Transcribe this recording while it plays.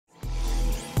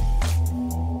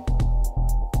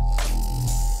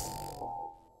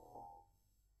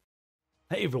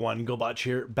Hey everyone, Gobotch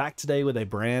here, back today with a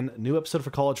brand new episode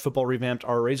for College Football Revamped.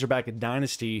 Our Razorback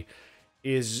Dynasty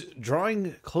is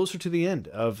drawing closer to the end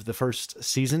of the first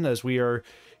season as we are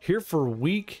here for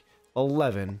week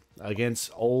 11 against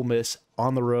Ole Miss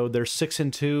on the road. They're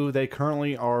 6-2. They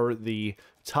currently are the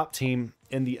top team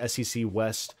in the SEC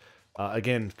West.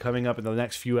 Again, coming up in the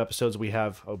next few episodes, we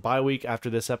have a bye week after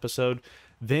this episode,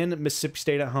 then Mississippi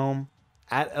State at home,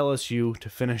 at LSU to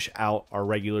finish out our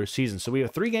regular season. So we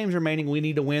have 3 games remaining. We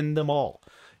need to win them all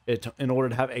in order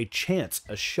to have a chance,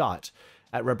 a shot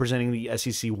at representing the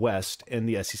SEC West in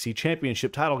the SEC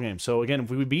Championship title game. So again, if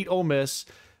we beat Ole Miss,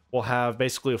 we'll have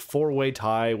basically a 4-way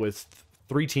tie with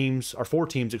 4 teams,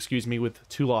 excuse me, with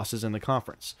 2 losses in the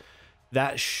conference.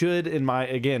 That should, in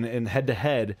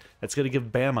head-to-head, that's going to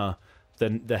give Bama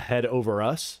the head over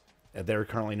us. They're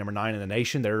currently number 9 in the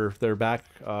nation. They're back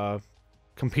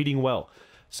competing well.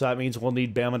 So that means we'll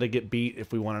need Bama to get beat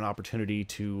if we want an opportunity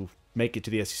to make it to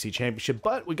the SEC Championship.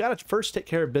 But we got to first take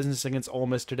care of business against Ole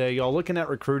Miss today. Y'all looking at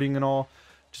recruiting and all,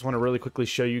 just want to really quickly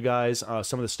show you guys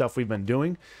some of the stuff we've been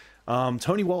doing.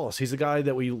 Tony Wallace, he's a guy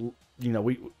that we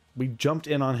jumped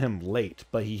in on him late,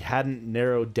 but he hadn't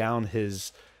narrowed down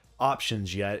his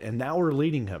options yet, and now we're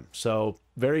leading him. So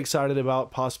very excited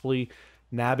about possibly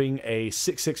nabbing a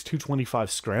 6'6", 225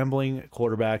 scrambling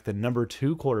quarterback, the number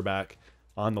 2 quarterback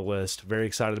on the list. Very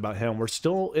excited about him. We're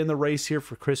still in the race here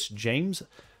for Chris James.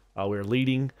 We're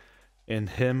leading in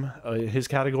his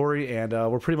category, and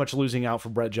we're pretty much losing out for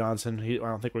Brett Johnson. I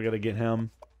don't think we're going to get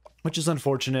him, which is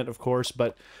unfortunate, of course.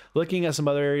 But looking at some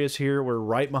other areas here, we're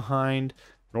right behind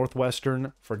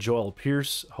Northwestern for Joel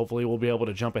Pierce. Hopefully we'll be able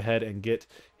to jump ahead and get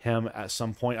him at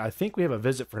some point. I think we have a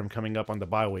visit for him coming up on the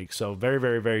bye week, so very,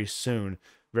 very, very soon.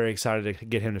 Very excited to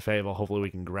get him to Fayetteville. Hopefully we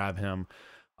can grab him.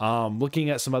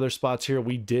 Looking at some other spots here,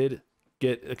 we did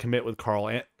get a commit with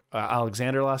Carl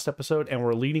Alexander last episode, and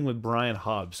we're leading with Brian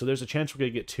Hobbs. So there's a chance we're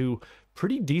going to get 2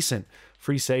 pretty decent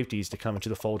free safeties to come into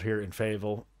the fold here in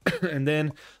Fayetteville. And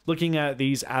then looking at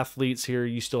these athletes here,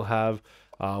 you still have,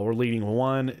 we're leading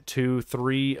 1, 2,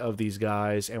 3 of these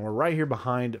guys, and we're right here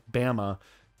behind Bama.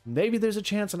 Maybe there's a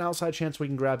chance, an outside chance we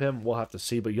can grab him. We'll have to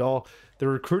see. But y'all, the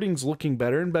recruiting's looking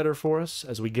better and better for us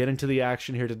as we get into the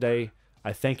action here today.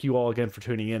 I thank you all again for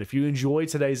tuning in. If you enjoyed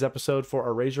today's episode for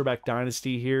our Razorback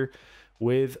Dynasty here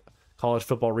with College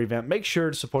Football Revamp, make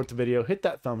sure to support the video, hit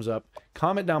that thumbs up,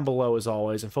 comment down below as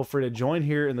always, and feel free to join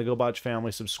here in the Gobotch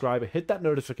family, subscribe, hit that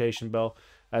notification bell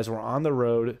as we're on the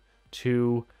road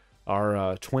to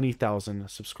our 20,000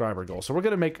 subscriber goal. So we're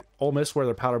going to make Ole Miss wear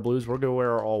their powder blues. We're going to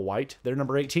wear our all white. They're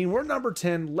number 18. We're number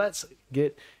 10. Let's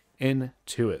get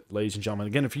into it, ladies and gentlemen.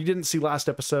 Again, if you didn't see last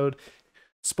episode,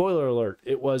 spoiler alert,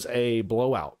 it was a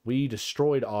blowout. We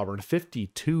destroyed Auburn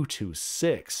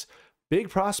 52-6. Big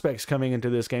prospects coming into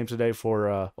this game today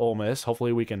for Ole Miss.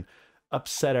 Hopefully we can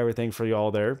upset everything for y'all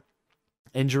there.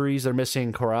 Injuries, they're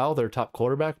missing Corral, their top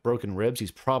quarterback, broken ribs. He's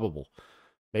probable.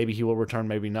 Maybe he will return,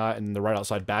 maybe not, and the right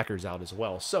outside backer's out as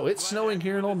well. So it's snowing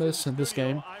here in Ole Miss in this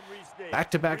game.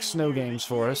 Back-to-back snow games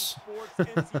for us.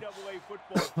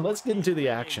 Let's get into the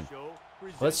action.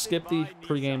 Let's skip the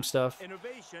pregame stuff.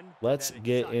 Let's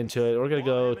get into it. We're going to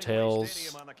go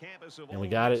tails, and we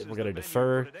got it. We're going to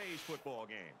defer.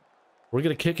 We're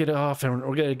going to kick it off, and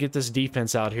we're going to get this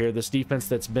defense out here. This defense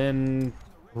that's been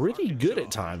pretty good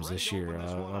at times this year.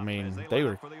 I mean, they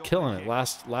were killing it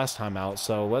last time out,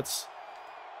 so let's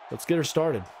get her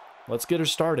started. Let's get her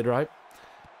started, right?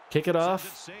 Kick it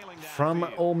off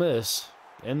from Ole Miss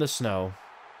in the snow.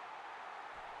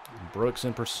 Brooks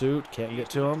in pursuit. Can't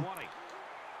get to him.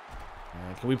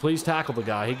 Can we please tackle the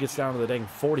guy? He gets down to the dang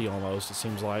 40 almost, it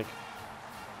seems like.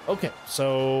 Okay,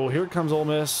 so here comes Ole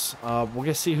Miss. We're going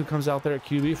to see who comes out there at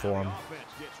QB for him.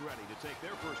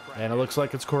 And it looks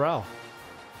like it's Corral.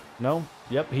 No?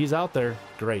 Yep, he's out there.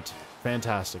 Great.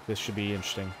 Fantastic. This should be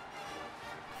interesting.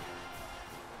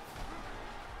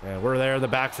 And we're there in the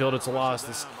backfield. It's a loss.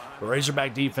 This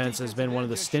Razorback defense has been one of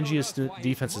the stingiest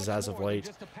defenses as of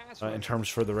late in terms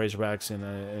for the Razorbacks.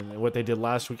 And what they did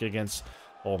last week against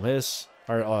Ole Miss,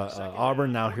 or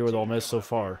Auburn, now here with Ole Miss so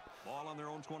far.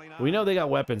 We know they got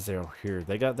weapons there. Here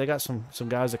they got some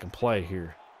guys that can play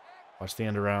here. Watch the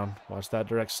end around. Watch that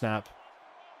direct snap.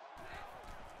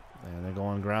 And they're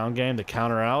going ground game. The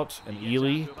counter out, and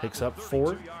Ely picks up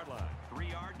 4.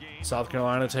 South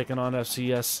Carolina taking on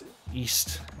FCS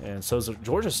East, and so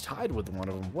Georgia's tied with one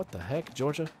of them. What the heck,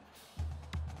 Georgia?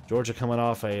 Georgia coming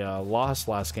off a loss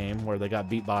last game where they got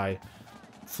beat by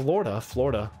Florida.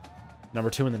 Florida, number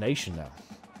 2 in the nation now.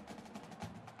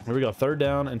 Here we go, 3rd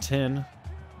down and 10.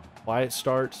 Quiet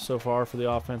start so far for the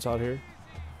offense out here.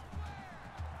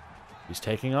 He's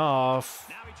taking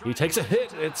off. He takes a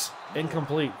hit. It's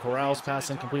incomplete. Corral's pass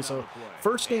incomplete. So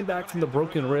first game back from the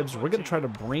broken ribs. We're going to try to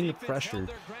bring the pressure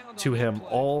to him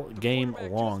all game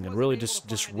long and really just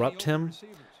disrupt him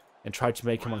and try to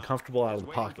make him uncomfortable out of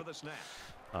the pocket.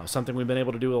 Something we've been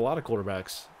able to do with a lot of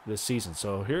quarterbacks this season.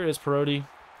 So here is Perotti.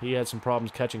 He had some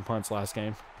problems catching punts last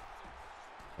game.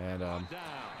 And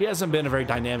he hasn't been a very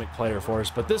dynamic player for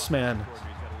us. But this man,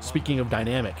 speaking of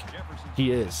dynamic,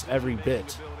 he is every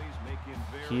bit.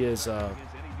 He is,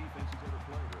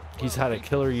 he's had a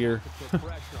killer year.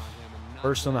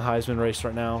 First in the Heisman race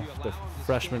right now, the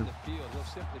freshman,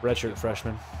 redshirt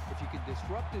freshman. If you can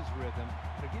disrupt his rhythm,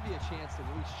 it'll give you a chance of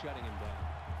at least shutting him down.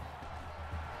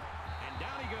 And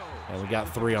down he goes. And we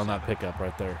got 3 on that pickup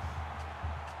right there.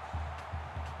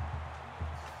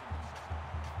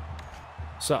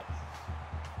 So,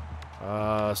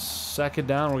 second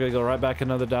down. We're going to go right back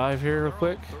another dive here real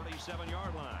quick.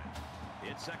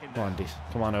 Come on, D.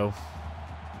 Come on, O.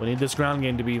 We need this ground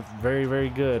game to be very, very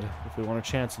good if we want a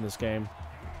chance in this game.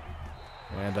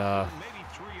 And I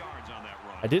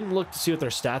didn't look to see what their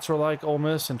stats were like, Ole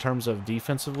Miss, in terms of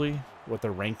defensively, what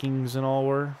their rankings and all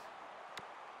were.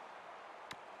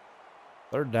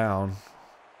 Third down.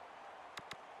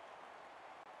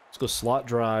 Let's go slot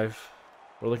drive.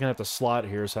 We're looking at the slot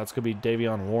here, so that's going to be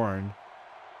Davion Warren.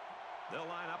 They'll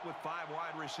line up with 5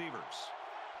 wide receivers.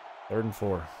 3rd and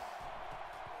 4.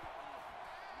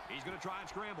 He's going to try and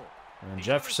scramble. And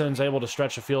Jefferson's able to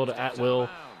stretch the field at will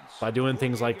by doing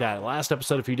things like that. Last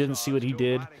episode, if you didn't see what he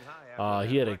did,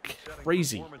 he had a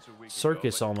crazy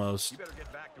circus almost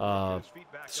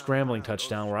scrambling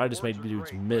touchdown where I just made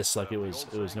dudes miss like it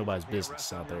was nobody's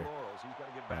business out there.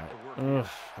 I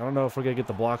don't know if we're going to get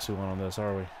the blocks we want on this,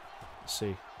 are we? Let's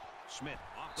see.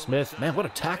 Smith, man, what a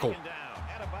tackle.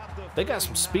 They got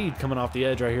some speed coming off the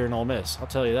edge right here in Ole Miss. I'll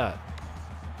tell you that.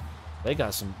 They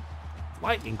got some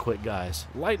lightning quick guys.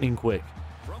 Lightning quick.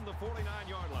 From the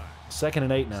 49-yard line. 2nd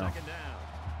and 8 now.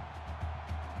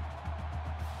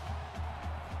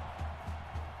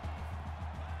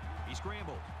 He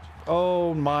scrambled.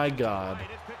 Oh my God.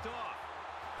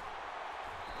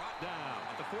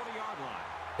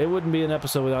 It wouldn't be an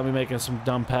episode without me making some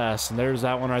dumb pass. And there's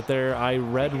that one right there. I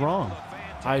read wrong.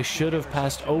 I should have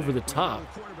passed over the top.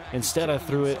 Instead, I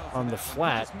threw it on the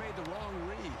flat.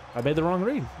 I made the wrong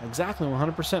read. Exactly,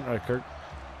 100% right, Kirk.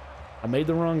 I made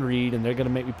the wrong read, and they're going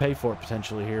to make me pay for it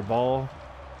potentially here. Ball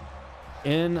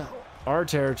in our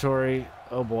territory.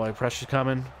 Oh, boy, pressure's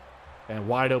coming. And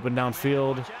wide open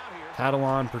downfield.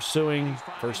 Catalan pursuing.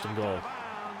 1st and goal.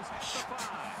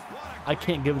 I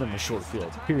can't give them a short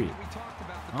field, period.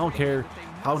 I don't care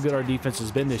how good our defense has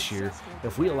been this year.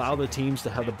 If we allow the teams to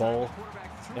have the ball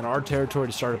in our territory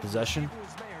to start a possession,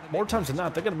 more times than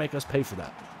not, they're going to make us pay for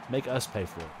that. Make us pay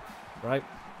for it, right?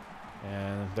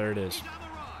 And there it is.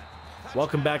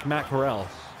 Welcome back, Matt Corral.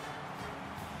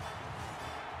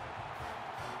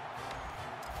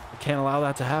 I can't allow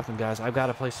that to happen, guys. I've got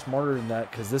to play smarter than that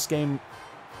because this game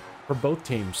for both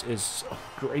teams is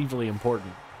gravely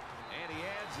important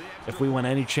if we want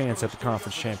any chance at the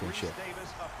conference championship.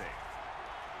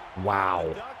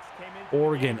 Wow.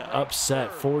 Oregon upset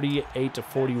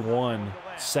 48-41.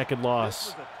 2nd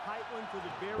loss.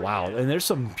 Wow. And there's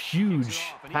some huge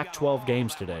Pac-12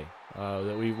 games today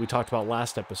that we talked about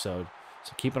last episode.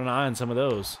 So keeping an eye on some of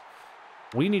those.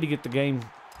 We need to get the game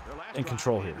in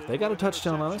control here. They got a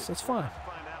touchdown on us. That's fine.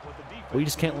 We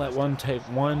just can't let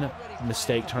one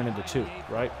mistake turn into 2,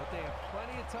 right?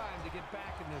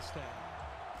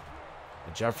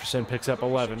 And Jefferson picks up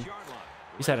 11.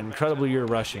 He's had an incredible year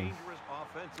rushing.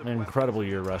 An incredible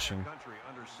year rushing.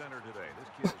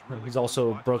 He's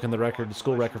also broken the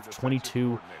school record for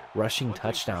 22 rushing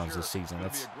touchdowns this season.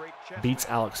 That beats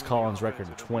Alex Collins' record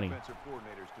of 20.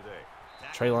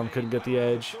 Traylon couldn't get the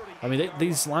edge. I mean,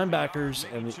 these linebackers,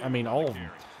 and all of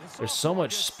them, there's so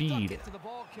much speed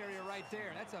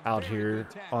out here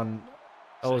on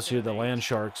LSU, the Land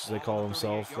Sharks, as they call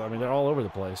themselves. I mean, they're all over the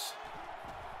place.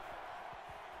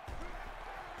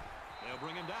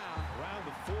 Bring him down around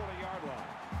the 40-yard line.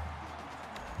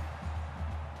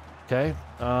 Okay,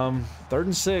 3rd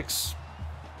and 6.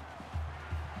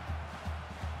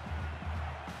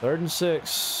 3rd and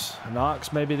 6.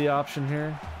 Knox may be the option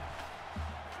here.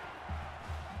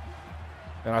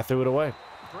 And I threw it away.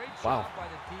 Wow.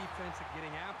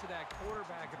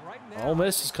 Ole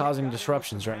Miss is causing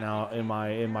disruptions right now in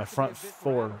my front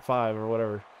 4, 5, or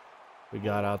whatever we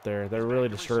got out there. They're really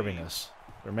disturbing us.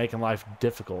 They're making life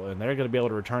difficult, and they're going to be able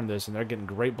to return this, and they're getting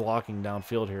great blocking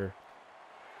downfield here.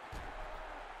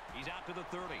 He's out to the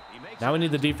 30. Now we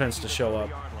need the defense to show up.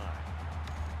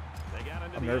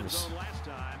 I'm nervous.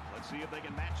 See if they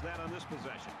can match that on this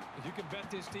possession. You can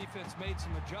bet this defense made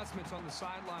some adjustments on the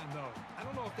sideline, though. I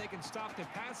don't know if they can stop the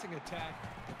passing attack,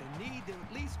 but they need to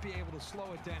at least be able to slow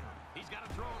it down. He's got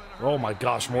to throw it in a Oh my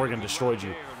gosh, Morgan destroyed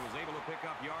you.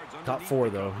 Got 4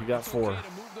 though. You got 4. I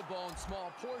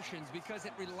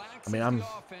mean, I'm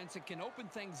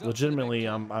legitimately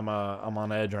I'm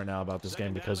on edge right now about this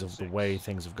game because of the way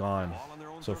things have gone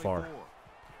so far.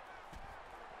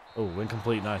 Oh,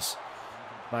 incomplete. Nice.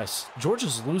 Nice.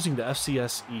 Georgia's losing to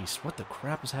FCS East. What the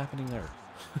crap is happening there?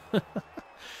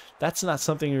 That's not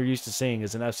something you're used to seeing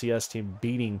as an FCS team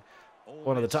beating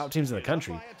one of the top teams in the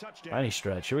country by any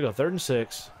stretch. Here we go. 3rd and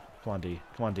 6. Come on, D.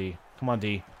 Come on, D. Come on,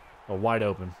 D. Oh, wide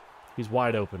open. He's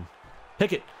wide open.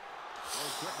 Pick it.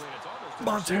 Come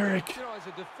on, Tarek.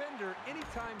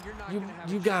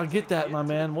 You got to get that, my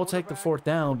man. We'll take the 4th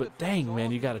down, but dang,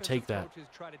 man, you got to take that.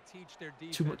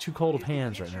 Too cold of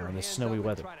hands right now in this snowy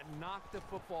weather. All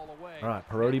right,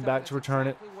 Perotti back to return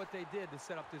it.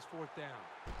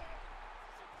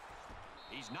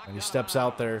 And he steps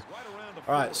out there.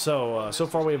 All right, so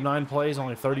far we have 9 plays,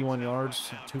 only 31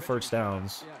 yards, 2 first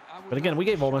downs. But again, we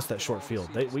gave Ole Miss that short field.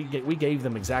 We gave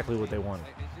them exactly what they wanted.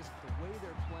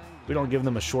 We don't give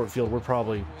them a short field, we're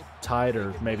probably tied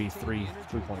or maybe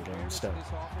three-point game instead.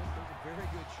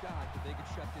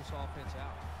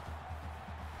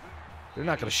 They're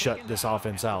not going to shut this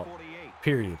offense out,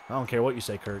 period. I don't care what you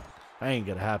say, Kurt. That ain't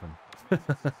going to happen.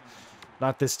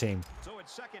 Not this team. So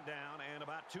it's 2nd down and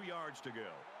about 2 yards to go.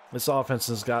 This offense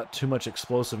has got too much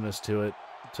explosiveness to it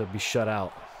to be shut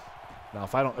out. Now,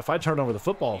 if I turn over the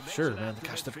football, sure, man.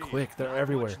 Gosh, they're quick. They're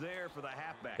everywhere.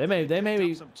 They may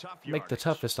make the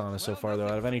toughest on us so far, though,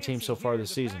 out of any team so far this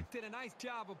season.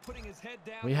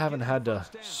 We haven't had to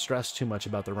stress too much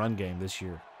about the run game this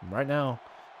year. Right now,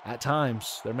 at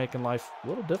times, they're making life a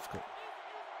little difficult.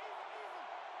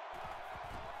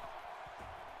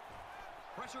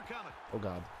 Oh,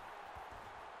 God.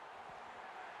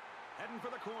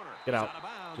 Get out.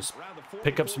 Just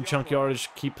pick up some chunk yardage,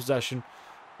 keep possession.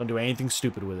 Don't do anything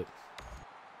stupid with it.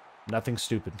 Nothing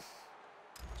stupid.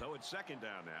 So it's 2nd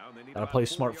down now. Gotta play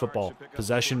smart football.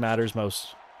 Possession matters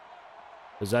most.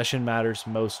 Possession matters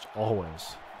most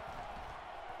always.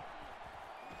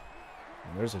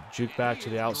 And there's a juke back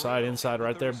to the outside, inside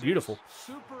right there. Beautiful.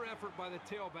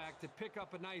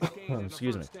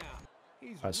 Excuse me. All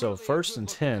right, so 1st and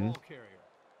 10.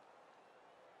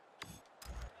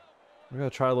 We're going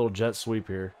to try a little jet sweep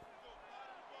here.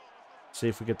 See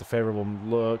if we get the favorable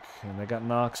look. And they got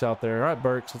Knox out there. All right,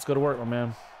 Burks, let's go to work, my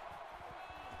man.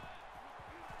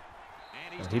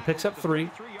 And he picks up 3.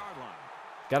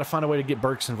 Got to find a way to get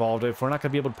Burks involved. If we're not going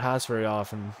to be able to pass very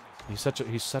often, he's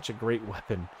such a great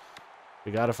weapon.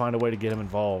 We got to find a way to get him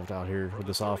involved out here with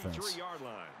this offense.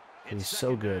 He's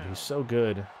so good. He's so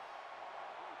good.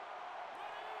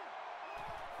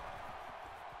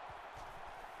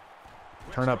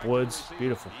 Turn up Woods.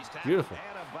 Beautiful. Beautiful.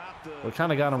 We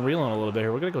kind of got him reeling a little bit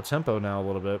here. We're going to go tempo now a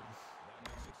little bit.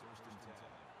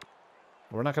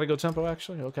 We're not going to go tempo,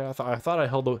 actually? Okay, I thought I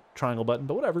held the triangle button,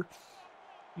 but whatever.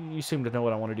 You seem to know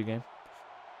what I want to do, game.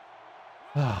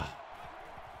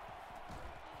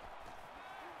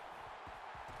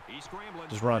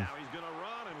 Just run.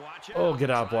 Oh,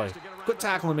 get out, boy. Quit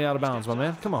tackling me out of bounds, my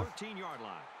man. Come on.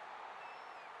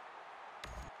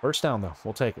 First down, though.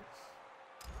 We'll take it.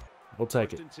 We'll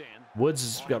take it. Woods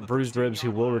has got bruised ribs. He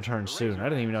will return soon. I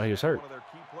didn't even know he was hurt.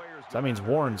 So that means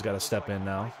Warren's got to step in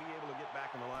now.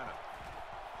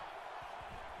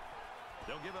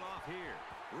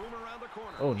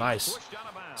 Oh, nice.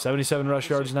 77 rush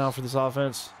yards now for this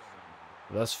offense.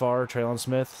 Thus far, Traylon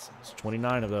Smith,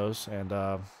 29 of those. And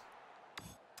I'm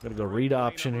going to go read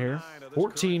option here.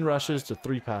 14 rushes to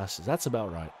 3 passes. That's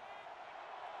about right.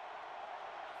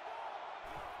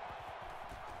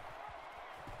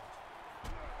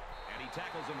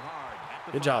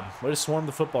 Good job. Way to swarm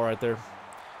the football right there.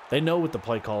 They know what the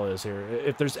play call is here.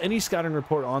 If there's any scouting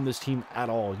report on this team at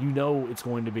all, you know it's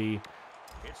going to be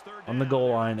on the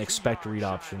goal line, expect read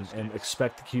option, and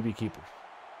expect the QB keeper.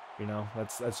 You know,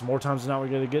 that's more times than not we're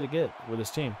going to get with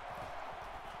this team.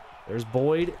 There's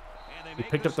Boyd. He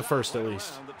picked up the first at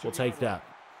least. We'll take that.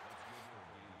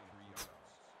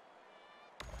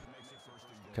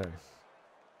 Okay.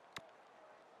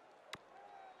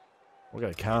 We're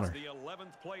going to counter.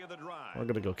 We're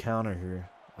going to go counter here.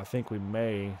 I think we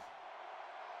may.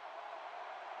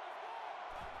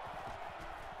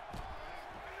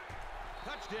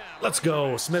 Let's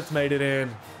go. Smith made it in.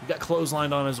 He got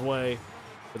clotheslined on his way.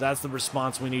 But that's the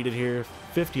response we needed here.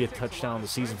 50th touchdown of the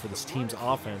season for this team's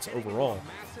offense overall.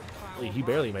 He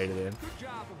barely made it in.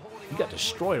 He got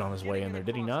destroyed on his way in there,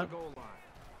 did he not?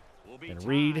 And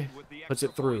Reed puts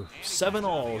it through.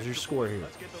 7-all is your score here.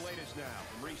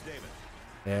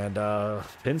 And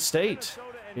Penn State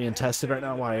being tested right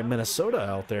now by Minnesota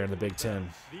out there in the Big Ten.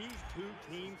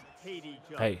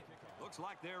 Hey,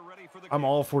 I'm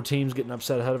all for teams getting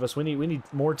upset ahead of us. We need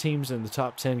more teams in the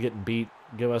top 10 getting beat.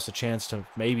 Give us a chance to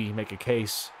maybe make a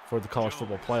case for the college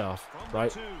football playoff,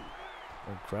 right?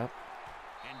 Oh, crap.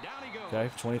 Okay,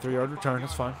 23-yard return.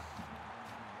 That's fine.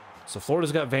 So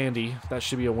Florida's got Vandy. That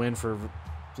should be a win for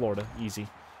Florida. Easy.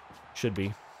 Should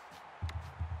be.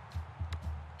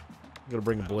 I'm going to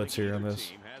bring a blitz here on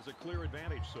this.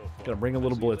 Got to bring a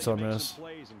little blitz on this.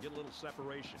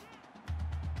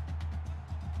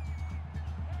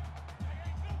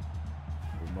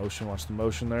 Motion, watch the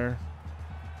motion there.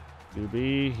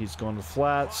 QB, he's going to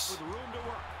flats.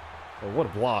 Oh, what a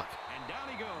block.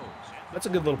 That's a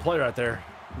good little play right there.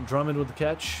 Drummond with the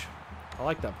catch. I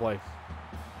like that play.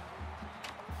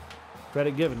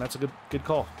 Credit given. That's a good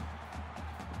call.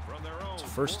 It's a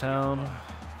first down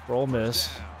for Ole Miss.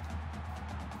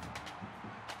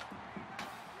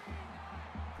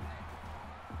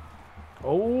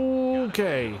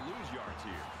 Okay.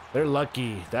 They're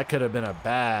lucky. That could have been a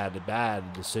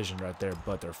bad decision right there,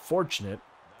 but they're fortunate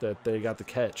that they got the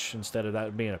catch instead of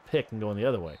that being a pick and going the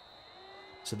other way.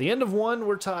 So the end of one,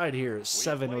 we're tied here at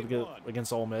 7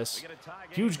 against Ole Miss.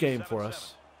 Huge game for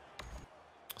us.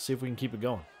 Let's see if we can keep it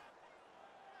going.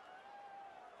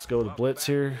 Let's go with the blitz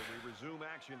here.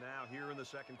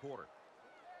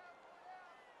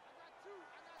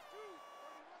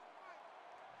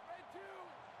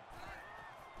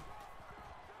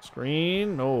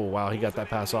 Screen. Oh, wow. He got that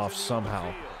pass off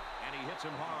somehow.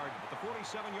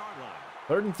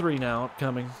 3rd and 3 now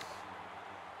coming.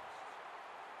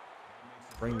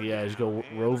 Bring the edge. Go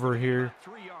Rover here.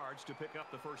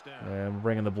 And we're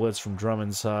bringing the blitz from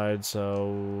Drummond's side,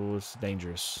 so it's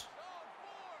dangerous.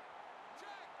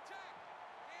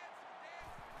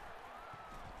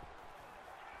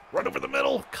 Run over the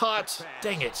middle. Caught.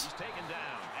 Dang it.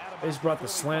 They just brought the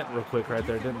slant real quick right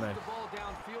there, didn't they?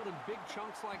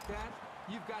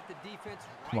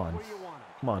 Come on.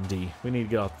 Come on, D. We need to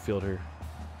get off the field here.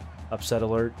 Upset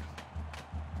alert.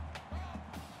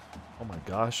 Oh my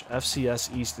gosh.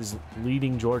 FCS East is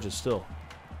leading Georgia still.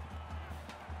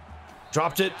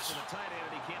 Dropped it.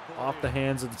 Off the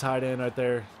hands of the tight end right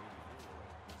there.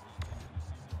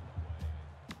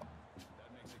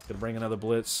 Gonna bring another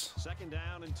blitz. 2nd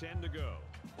down and 10 to go.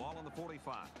 Ball on the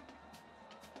 45.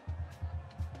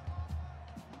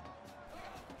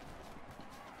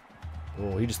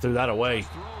 Oh, he just threw that away.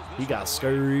 He got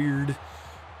scared.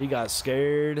 He got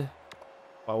scared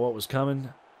by what was coming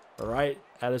right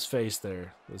at his face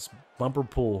there. This bumper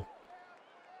pull.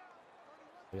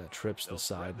 We got trips to the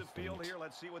side.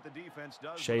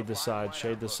 Shade the side.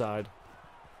 Shade the side.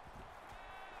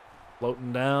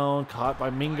 Floating down. Caught by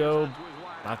Mingo.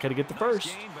 Not going to get the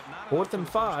first. 4th and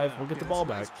 5. We'll get the ball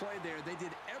back.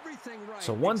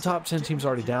 So one top 10 team's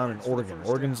already down in Oregon.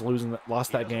 Oregon's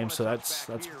lost that game, so that's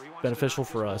beneficial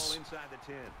for us.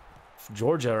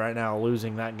 Georgia right now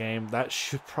losing that game. That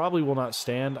probably will not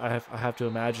stand. I have to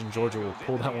imagine Georgia will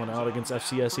pull that one out against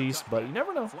FCS East, but you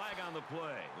never know. Flag on the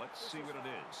play. Let's see what it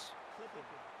is.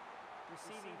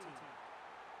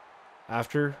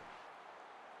 After.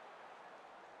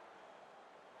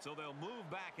 So they'll move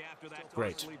back after that.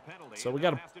 Great. So we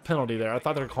got a penalty there. I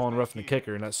thought they were calling roughing the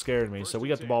kicker, and that scared me. So we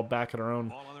got the ball back at our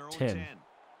own 10.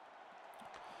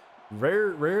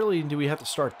 Rarely do we have to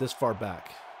start this far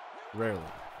back. Rarely.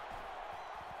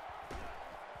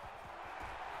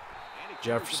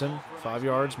 Jefferson, 5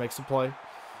 yards, makes the play.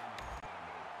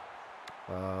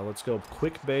 Let's go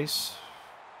quick base.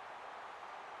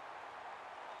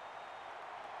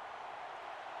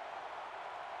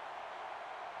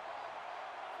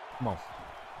 Come on.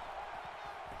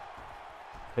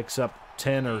 Picks up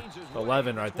 10 or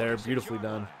 11 right there. Beautifully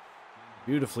done.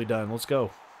 Beautifully done. Let's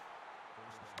go.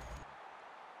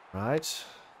 Right.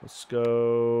 Let's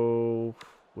go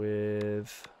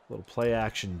with a little play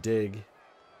action dig.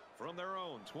 From their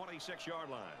own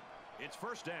 26-yard line. It's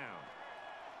 1st down.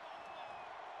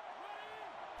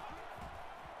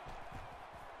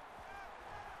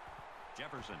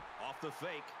 Jefferson off the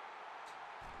fake.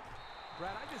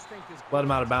 Brad, I just think this Let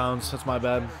him out of bounds. That's my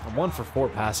bad. I'm 1 for 4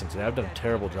 passing today. I've done a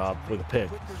terrible job with a pick.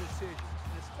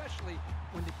 Especially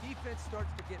when the defense starts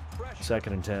to get pressure.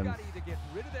 2nd and 10. You got to either get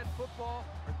rid of that football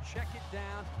or check it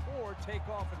down or take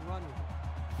off and run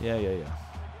with it. Yeah.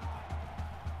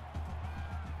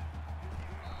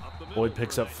 Boyd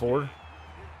picks up 4.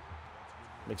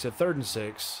 Makes it 3rd and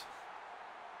 6.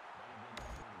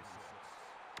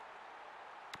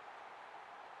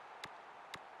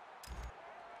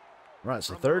 Right,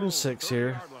 so 3rd and 6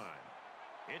 here.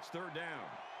 It's 3rd down.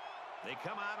 They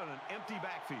come out on an empty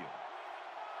backfield.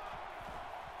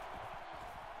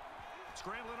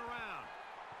 Scrambling around.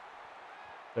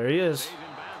 There he is. Stays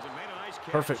in bounds and made a nice catch.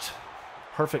 Perfect.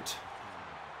 Perfect.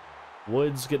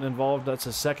 Woods getting involved. That's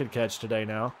his 2nd catch today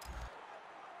now.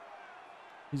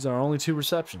 These are only 2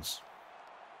 receptions.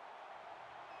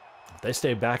 If they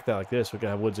stay back there like this, we could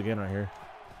have Woods again right here.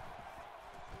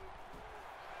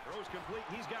 Throws complete.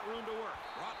 He's got room to work.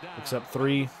 Brought down Picks up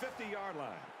 3. 50-yard line.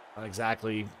 Not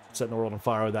exactly setting the world on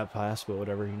fire with that pass, but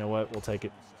whatever. You know what? We'll take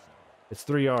it. It's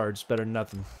 3 yards. Better than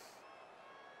nothing.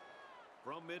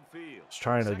 From midfield. Just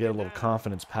trying to get a little 2nd down.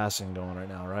 confidence passing going right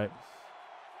now, right?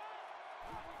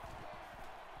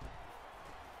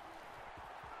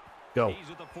 Go. He's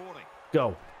at the 40.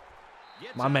 Go.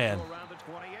 Gets My out to man. around the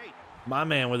 28. My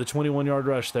man with a 21-yard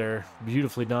rush there.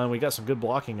 Beautifully done. We got some good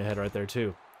blocking ahead right there,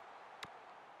 too.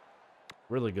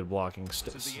 Really good blocking. This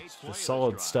is the 8th play of this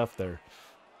Solid drive. stuff there.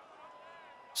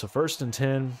 So 1st and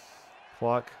 10.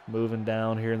 Clock moving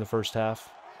down here in the 1st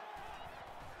half.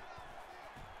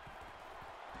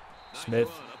 Nice Smith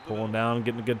run up the pulling middle. down,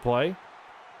 getting a good play.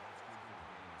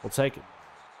 We'll take it.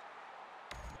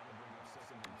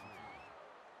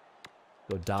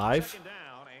 Go dive. 2nd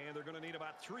down, and they're going to need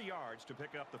about 3 yards to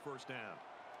pick up the 1st down.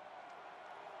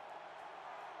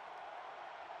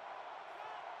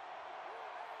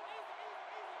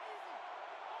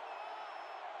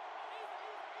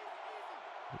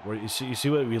 Where you see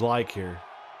what we like here.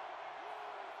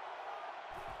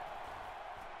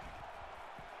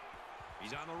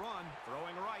 He's on the run,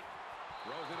 throwing right.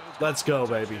 Throws it in his Let's go,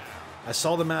 baby. I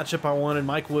saw the matchup I wanted.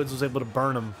 Mike Woods was able to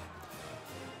burn him.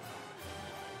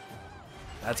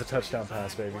 That's a touchdown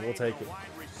pass, baby. We'll take it.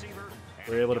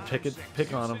 We're able to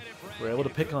pick on him. We're able to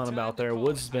pick on him out there.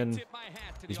 Woods has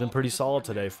he's been pretty solid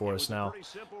today for us now.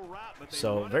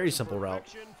 So, very simple route.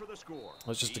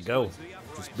 Let's just to go.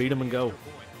 Just beat him and go.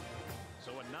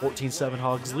 14-7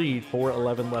 Hogs lead.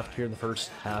 4:11 left here in the 1st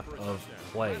half of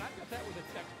play.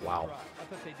 Wow.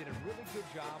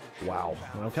 Wow.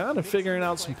 And I'm kind of figuring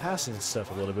out some passing stuff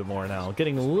a little bit more now.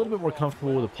 Getting a little bit more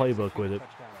comfortable with the playbook with it.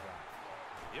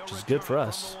 Which is good for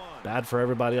us. Bad for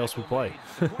everybody else we play.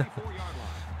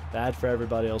 Bad for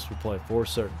everybody else we play, for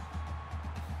certain.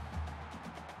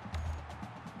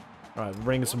 All right, we're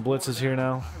bringing some blitzes here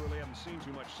now. I really haven't seen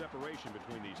too much separation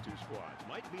between these 2 squads.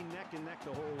 Might be neck and neck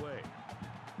the whole way.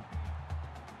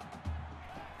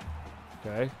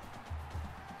 Okay.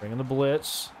 Bringing the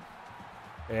blitz.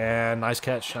 And nice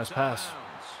catch, nice pass.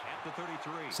 At the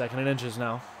 33. 2nd and inches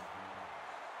now.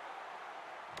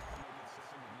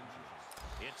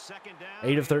 It's 2nd down.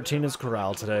 8 of 13 is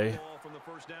corral today. Ball from the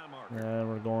 1st down marker. And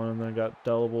we're going, then got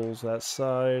doubles that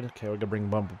side. Okay, we're going to bring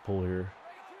bumper pull here.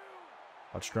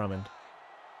 Watch Drummond.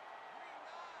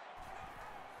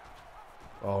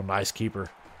 Oh, nice keeper.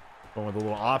 Going with a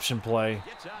little option play.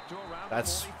 Gets out to around the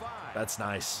That's 45.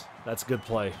 nice. That's a good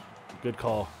play. Good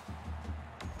call.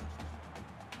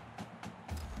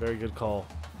 Very good call.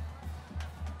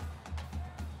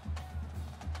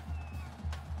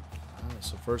 All right,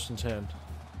 so 1st and 10.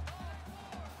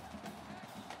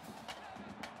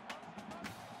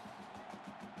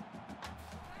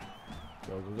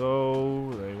 Go,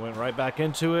 go, go. They went right back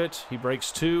into it. He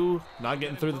breaks 2. Not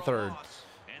getting through the 3rd.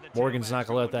 And the Morgan's not tailback's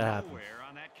going to let going that happen. nowhere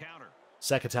on that counter.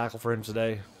 2nd tackle for him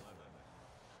today.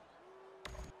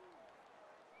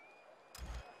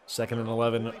 2nd and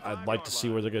 11. I'd like to see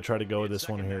where they're going to try to go with this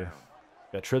one here.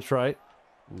 Got trips right.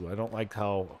 Ooh, I don't like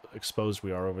how exposed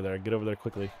we are over there. Get over there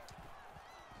quickly.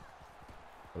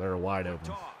 They're wide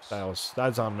open.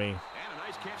 That's on me. And a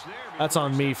nice catch there That's before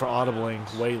on he me stepped for out.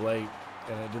 audibling way late,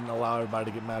 and it didn't allow everybody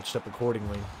to get matched up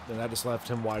accordingly. Then that just left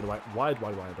him wide open. Wide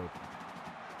open.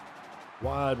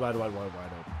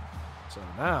 So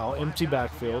now, empty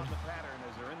backfield. The pattern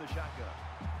as they're in the shotgun.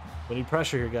 We need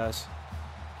pressure here, guys.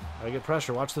 Gotta get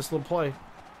pressure. Watch this little play.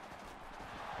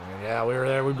 And yeah, we were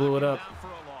there. We blew it up. Down for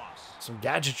a loss. Some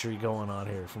gadgetry going on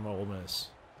here from Ole Miss.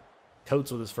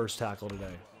 Coates with his 1st tackle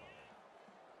today.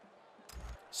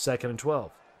 2nd and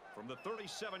 12. From the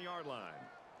 37-yard line.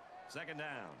 2nd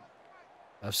down.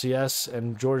 FCS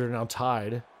and Georgia are now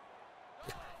tied.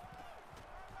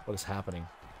 What is happening?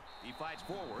 He fights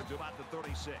forward to about the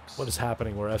 36. What is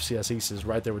happening where FCS East is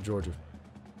right there with Georgia?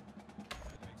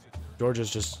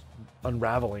 Georgia's just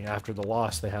unraveling after the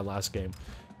loss they had last game.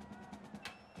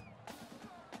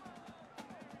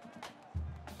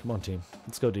 Come on, team.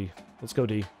 Let's go, D. Let's go,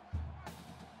 D.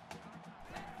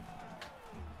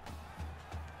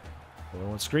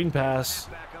 One screen pass.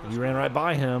 He ran right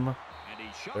by him. And he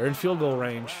shoved They're in it field goal around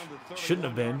range. the Shouldn't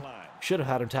have been. 31-yard line. Should have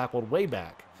had him tackled way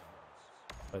back.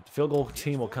 But the field goal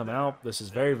team will come out. This is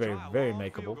very, very, very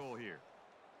makeable.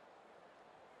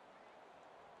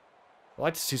 I'd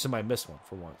like to see somebody miss one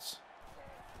for once.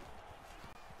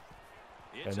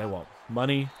 And they won't.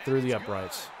 Money through the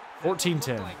uprights.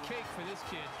 14-10.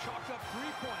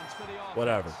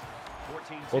 Whatever.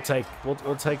 We'll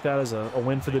take that as a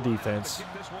win for the defense.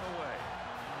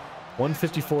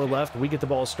 1:54 left. We get the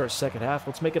ball to start second half.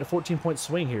 Let's make it a 14-point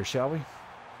swing here, shall we?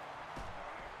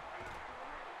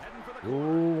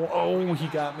 Ooh, oh, he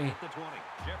got me.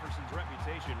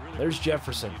 There's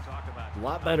Jefferson. A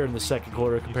lot better in the second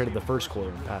quarter compared to the first quarter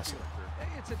in passing.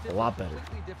 A lot better.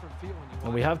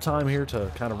 And we have time here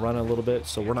to kind of run a little bit,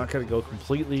 so we're not going to go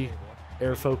completely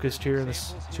air-focused here in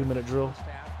this 2-minute drill.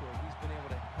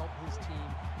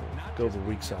 We'll go over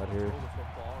weak side here.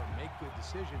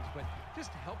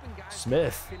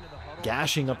 Smith,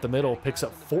 gashing up the middle, picks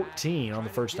up 14 on the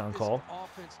first down call.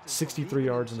 63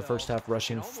 yards in the first half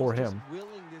rushing for him.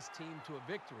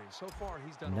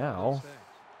 Now,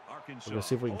 we're going to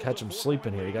see if we can catch him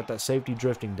sleeping here. You got that safety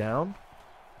drifting down.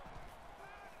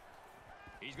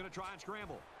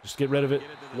 Just get rid of it.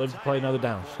 Live to play another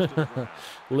down.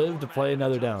 Live to play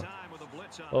another down.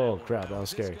 Oh, crap. That was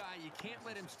scary.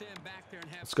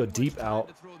 Let's go deep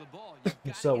out.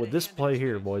 So with this play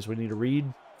here, boys, we need to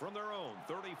read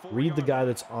the guy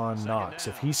that's on Knox.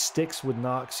 If he sticks with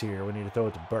Knox here, we need to throw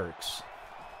it to Burks.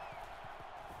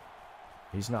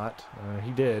 He's not.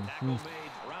 He did.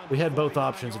 We had both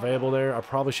options available there. I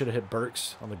probably should have hit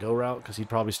Burks on the go route because he'd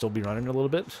probably still be running a little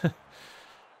bit.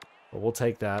 But we'll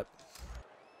take that.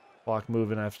 Clock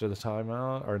moving after the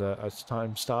timeout, or the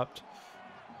time stopped.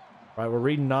 All right, we're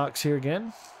reading Knox here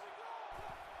again.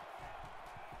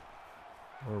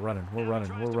 We're running.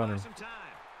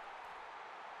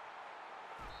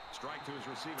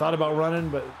 Thought about running,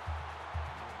 but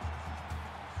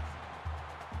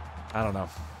I don't know.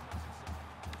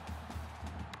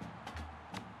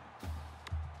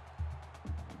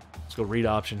 Let's go read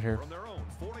option here.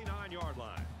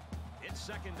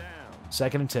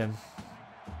 Second and 10.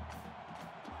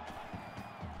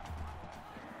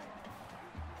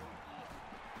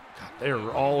 God, they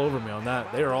are all over me on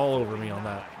that. They are all over me on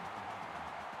that.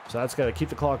 So that's got to keep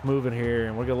the clock moving here,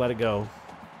 and we're going to let it go.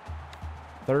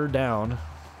 Third down.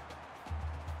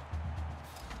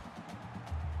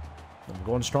 I'm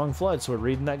going strong flood, so we're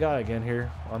reading that guy again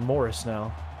here on Morris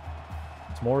now.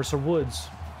 It's Morris or Woods.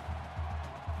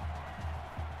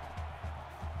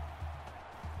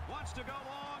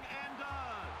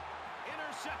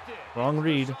 Wrong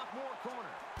read.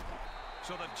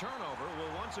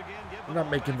 We're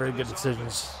not making very good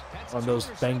decisions on those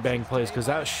bang-bang plays because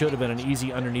that should have been an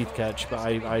easy underneath catch,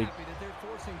 but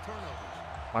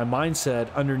my mind said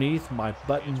underneath, my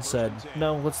button said,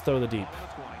 no, let's throw the deep.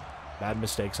 Bad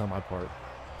mistakes on my part.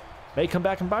 May come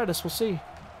back and bite us, we'll see.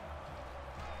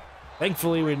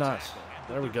 Thankfully, we're not.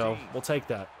 There we go. We'll take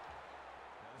that.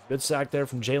 Good sack there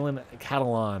from Jalen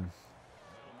Catalan.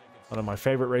 One of my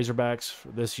favorite Razorbacks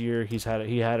this year. He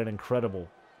had an incredible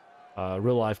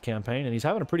real-life campaign, and he's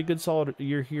having a pretty good, solid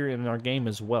year here in our game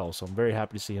as well. So I'm very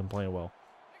happy to see him playing well.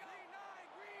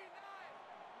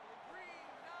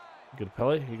 You gonna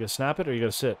pellet? You gonna snap it, or you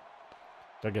gonna sit?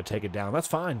 They're gonna take it down. That's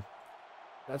fine.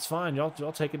 That's fine. Y'all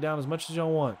take it down as much as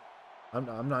y'all want.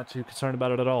 I'm not too concerned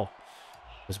about it at all.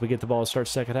 As we get the ball to start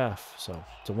second half, so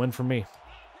it's a win for me.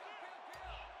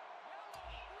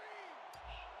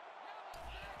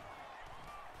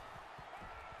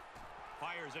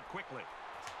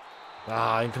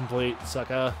 Ah, incomplete.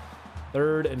 Sucker.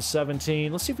 3rd and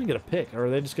 17. Let's see if we can get a pick. Or are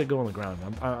they just going to go on the ground?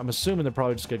 I'm assuming they're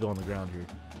probably just going to go on the ground here.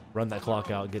 Run that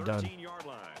clock out and get done.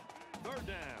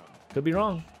 Could be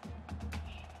wrong.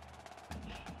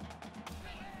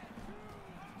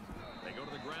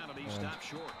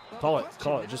 Call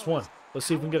it. Just one. Let's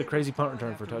see if we can get a crazy punt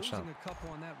return for a touchdown.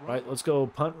 All right, let's go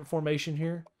punt formation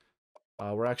here.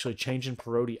 We're actually changing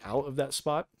Perotti out of that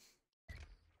spot.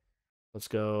 Let's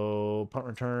go punt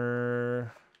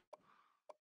return.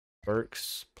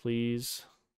 Burks, please.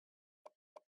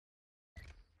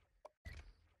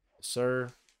 Yes, sir.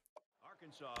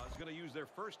 Arkansas is going to use their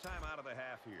first time out of the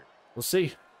half here. We'll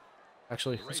see.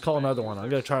 Actually, let's call another one. I'm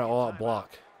going to try an all-out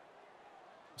block.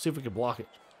 See if we can block it.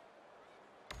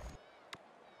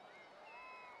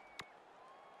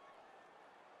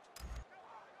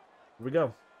 Here we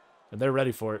go. And they're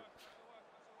ready for it.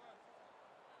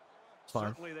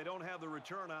 Fine. Certainly they don't have the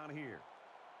return on here.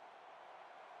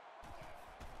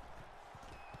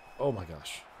 Oh my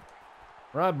gosh.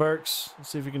 All right, Burks. Let's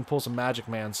see if we can pull some Magic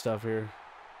Man stuff here.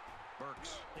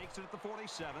 Burks takes it at the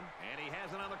 47, and he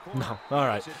has it on the corner. No, all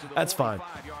right, that's fine.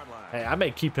 45-yard line. Hey, I may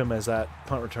keep him as that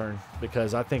punt return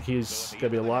because I think he's going to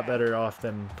be a lot better off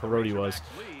than Perotti was.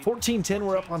 14-10,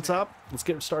 we're up on top. Let's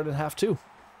get started in half two.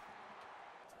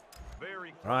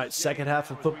 All right, second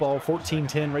half of football,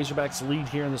 14-10. Razorbacks lead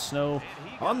here in the snow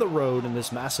on the road in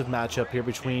this massive matchup here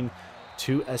between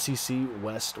two SEC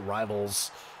West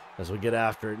rivals as we get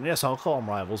after it. And yes, I'll call them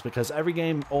rivals because every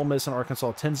game Ole Miss and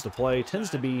Arkansas tends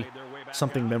to be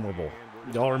something memorable.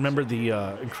 Y'all remember the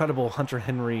incredible Hunter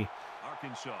Henry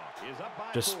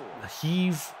just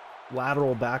heave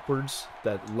lateral backwards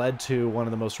that led to one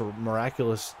of the most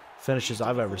miraculous finishes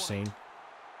I've ever seen.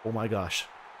 Oh my gosh.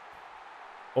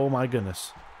 Oh my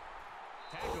goodness.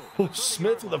 Oh,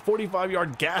 Smith with a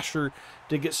 45-yard gasher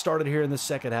to get started here in the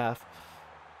second half.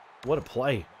 What a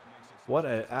play. What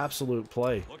an absolute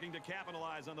play. Looking to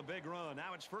capitalize on the big run.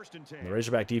 Now it's 1st and 10. The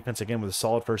Razorback defense again with a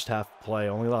solid first half play.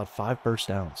 Only allowed 5 first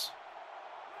downs.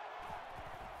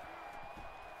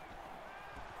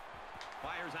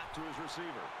 Fires out to his receiver.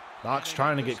 Knox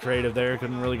trying to get creative there.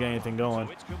 Couldn't really get anything going.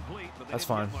 That's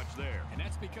fine.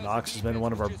 Knox has been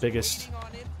one of our biggest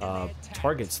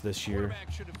targets this year.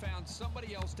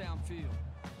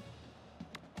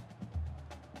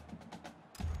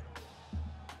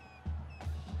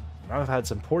 I've had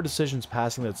some poor decisions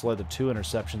passing that's led to 2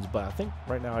 interceptions, but I think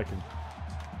right now I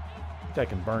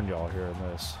can burn y'all here in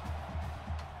this.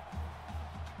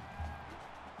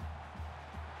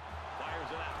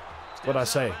 What'd I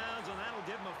say?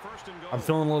 I'm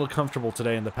feeling a little comfortable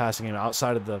today in the passing game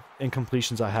outside of the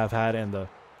incompletions I have had and the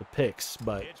picks,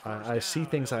 but I see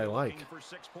things I like.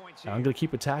 And I'm going to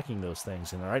keep attacking those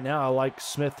things. And right now I like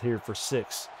Smith here for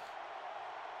 6.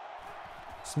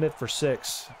 Smith for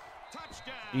 6.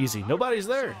 Easy. Nobody's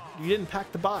there. You didn't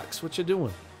pack the box. What you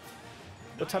doing?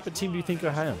 What type of team do you think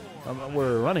I am?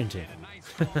 We're a running team.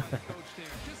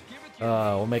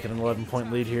 We'll make it an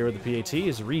 11-point lead here with the PAT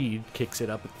as Reed kicks it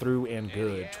up through and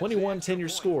good. 21-10 your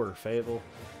score, Fayetteville.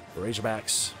 The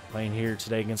Razorbacks playing here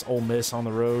today against Ole Miss on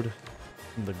the road.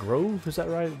 In the Grove, is that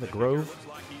right? The Grove?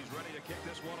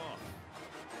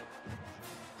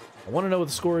 I want to know what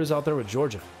the score is out there with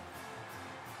Georgia.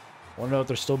 I want to know if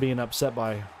they're still being upset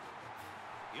by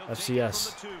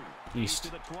FCS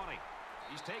East.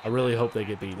 I really hope they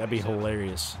get beat. That'd be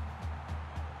hilarious.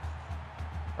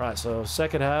 All right, so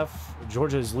second half,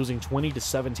 Georgia is losing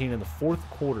 20-17 in the 4th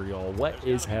quarter, y'all. What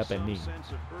is happening?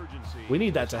 We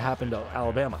need that to happen to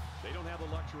Alabama. They don't have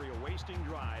the luxury of wasting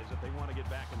drives if they want to get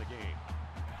back in the game.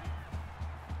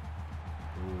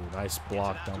 Ooh, nice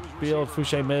block down the field.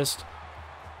 Fouché missed.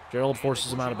 Gerald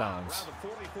forces him out of bounds.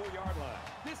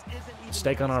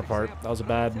 Mistake on our part. That was a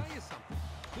bad.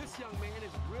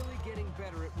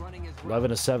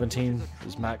 11-17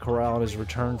 is Matt Corral on his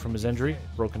return from his injury,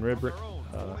 broken rib.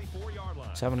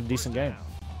 He's having a decent game.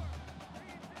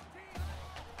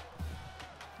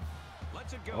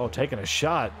 Oh, taking a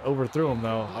shot, overthrew him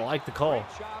though. I like the call.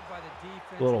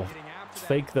 Little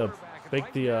fake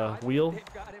the wheel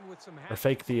or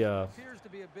fake the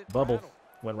bubble.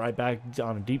 Went right back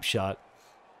on a deep shot.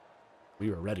 We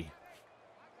were ready.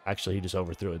 Actually, he just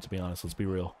overthrew it. To be honest, let's be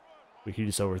real. He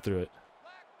just overthrew it.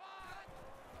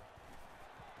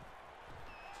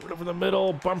 Over the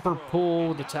middle, bumper pull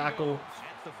with the tackle.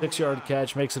 6-yard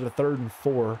catch makes it a 3rd and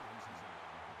 4.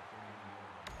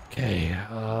 Okay,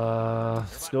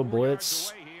 let's go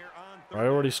blitz.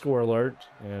 Priority score alert,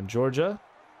 and Georgia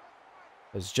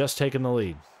has just taken the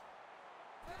lead.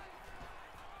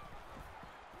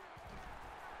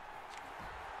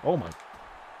 Oh my!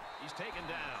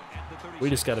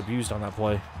 We just got abused on that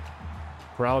play.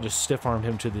 Corral just stiff-armed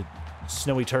him to the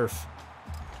snowy turf.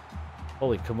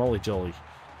 Holy camoli jolly!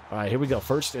 All right, here we go.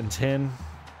 1st and 10.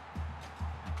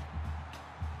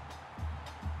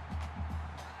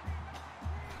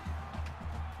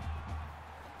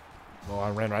 Oh,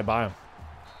 I ran right by him.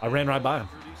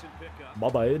 My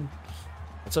bad.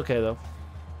 It's okay, though.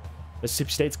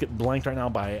 Mississippi State's getting blanked right now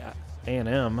by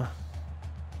A&M.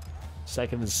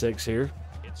 2nd and 6 here.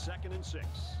 It's 2nd and 6.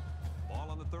 Ball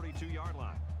on the 32-yard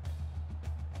line.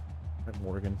 All right,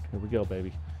 Morgan. Here we go,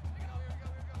 baby.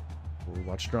 We'll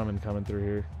watch Drummond coming through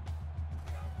here.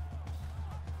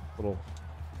 Little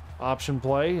option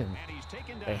play, and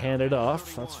they hand it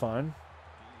off. That's fine.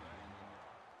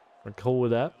 We're cool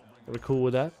with that.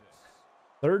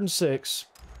 3rd and 6.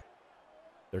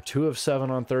 They're 2 of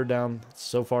 7 on 3rd down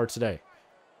so far today.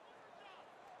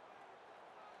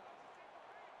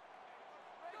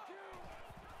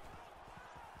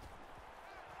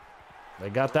 They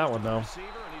got that one, though.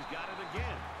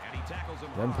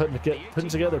 Them putting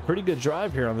together a pretty good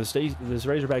drive here on this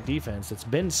Razorback defense. It's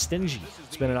been stingy.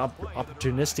 It's been an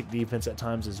opportunistic defense at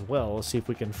times as well. Let's see if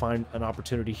we can find an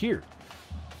opportunity here.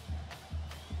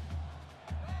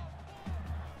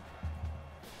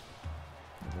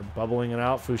 They're bubbling it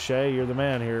out. Fouché, you're the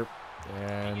man here.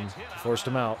 And forced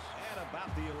him out.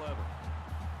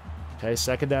 Okay,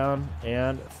 second down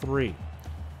and 3.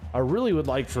 I really would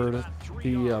like for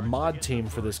the mod team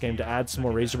for this game to add some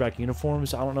more Razorback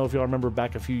uniforms. I don't know if y'all remember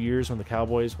back a few years when the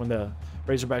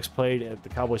Razorbacks played at the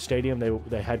Cowboy Stadium,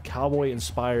 they had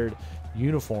Cowboy-inspired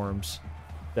uniforms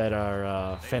that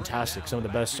are fantastic. Some of the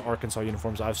best Arkansas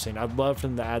uniforms I've seen. I'd love for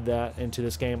them to add that into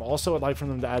this game. Also, I'd like for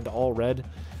them to add the all-red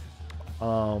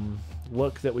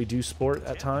look that we do sport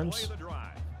at times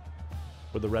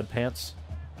with the red pants.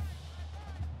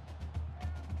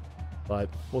 But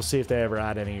we'll see if they ever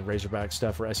add any Razorback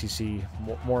stuff or SEC,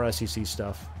 more SEC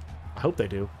stuff. I hope they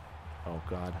do. Oh,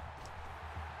 God.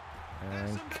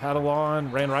 And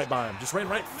Catalan ran right by him. Just ran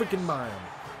right freaking by him.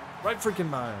 Right freaking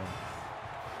by him.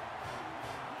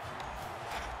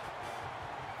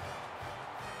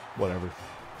 Whatever.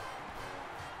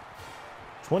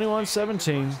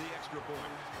 21-17.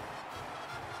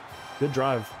 Good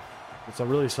drive. It's a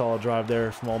really solid drive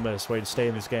there from Ole Miss. Way to stay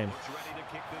in this game.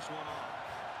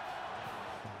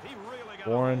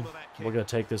 Warren, we're going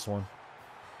to take this one.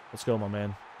 Let's go, my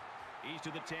man. He's to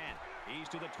the 10. He's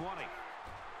to the 20.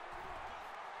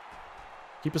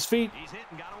 Keep his feet. He's hit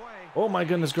and got away. Oh, my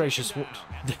goodness gracious.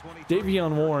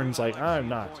 Davion Warren's like, I'm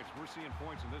not. We're seeing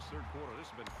points in this third quarter. This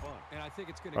has been fun. And I think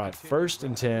it's going All right, first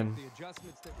and 10.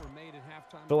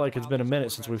 Feel like it's been a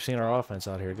minute since we've seen our offense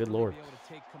out here. Good Lord.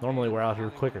 Normally we're out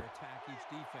here quicker.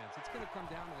 It's going to come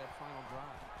down to that final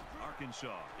drive.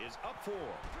 Arkansas is up 4.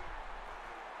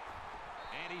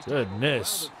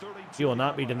 Goodness. He will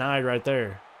not be denied right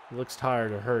there. He looks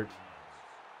tired or hurt.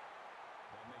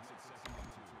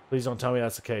 Please don't tell me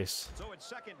that's the case. So it's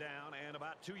second down and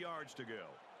about 2 yards to go.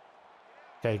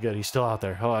 Okay, good. He's still out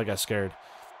there. Oh, I got scared.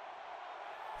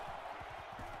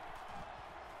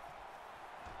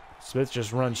 Smith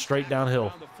just runs straight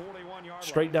downhill.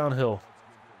 Straight downhill.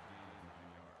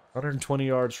 120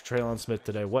 yards for Traylon Smith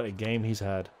today. What a game he's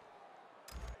had.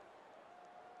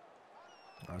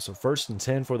 All right, so first and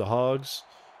 10 for the Hogs.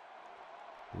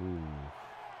 Ooh.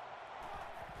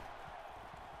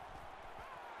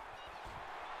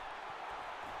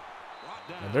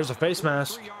 And there's a face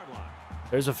mask.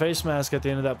 There's a face mask at the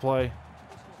end of that play.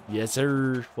 Yes,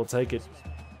 sir. We'll take it.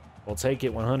 We'll take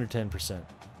it 110%.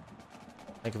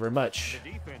 Thank you very much.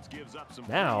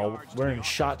 Now we're in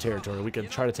shot territory. We can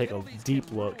try to take a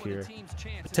deep look here.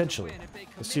 Potentially.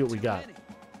 Let's see what we got.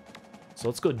 So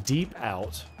let's go deep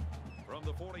out.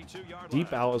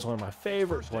 Deep out is one of my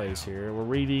favorite plays here. We're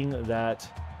reading that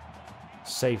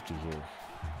safety here.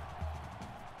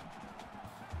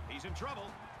 He's in trouble.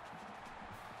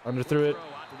 Underthrew it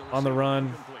on the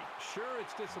run.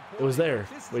 It was there.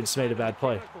 We just made a bad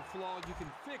play.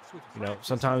 You know,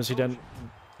 sometimes he doesn't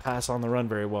pass on the run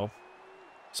very well.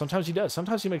 Sometimes he does.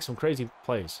 Sometimes he makes some crazy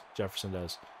plays. Jefferson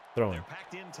does. Throwing.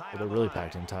 But they're really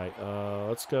packed in tight.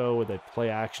 Let's go with a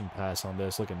play action pass on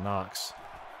this. Look at Knox.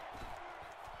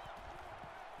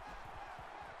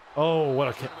 Oh, what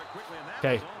a...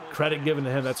 Okay, credit given to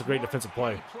him. That's a great defensive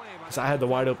play. Because I had the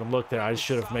wide open look there. I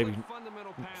should have maybe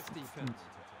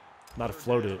not have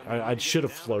floated it. I should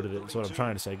have floated it is what I'm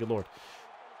trying to say. Good Lord.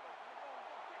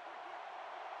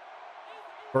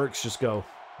 Burks, just go.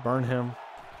 Burn him.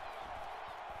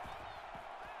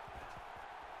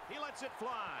 He lets it fly.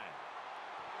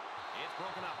 It's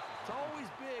broken up. It's always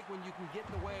big when you can get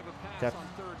in the way of a pass on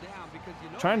third down because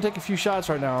you know. Trying to take a few shots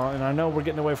right now, and I know we're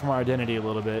getting away from our identity a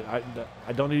little bit.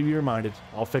 I don't need to be reminded.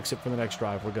 I'll fix it for the next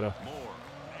drive. We're gonna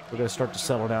start to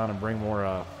settle down and bring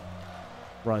more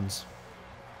runs.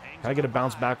 Can I get a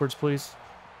bounce backwards, please?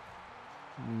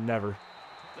 Never.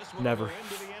 Never.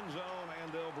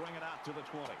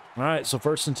 All right, so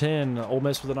first and 10. Ole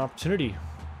Miss with an opportunity.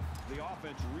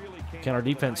 Can our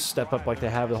defense step up like they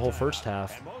have the whole first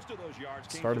half?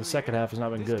 Start of the second half has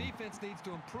not been good. Defense needs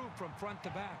to improve from front to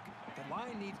back. The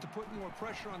line needs to put more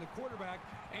pressure on the quarterback,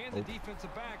 and the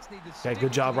defensive backs need to okay,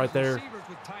 good job right there.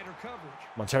 With tighter coverage.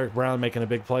 Monteric Brown making a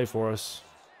big play for us.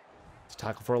 It's a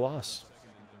tackle for a loss.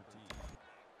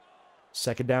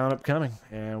 Second down upcoming,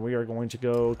 and we are going to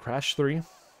go crash 3.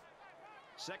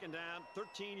 Second down,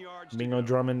 13 yards. Mingo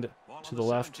Drummond to the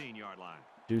left.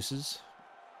 Deuces.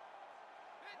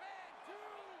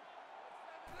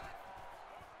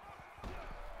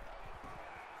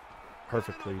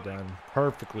 Perfectly done.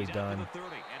 Perfectly done. And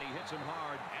he hits him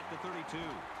hard at the 32.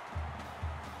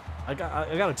 I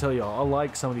got to tell y'all, I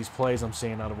like some of these plays I'm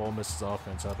seeing out of Ole Miss's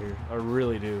offense out here. I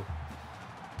really do.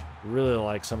 Really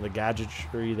like some of the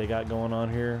gadgetry they got going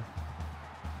on here.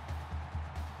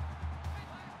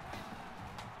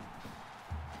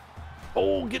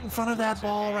 Oh, get in front of that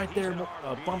ball right there.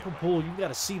 Bumper pull. You got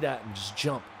to see that and just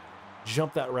jump.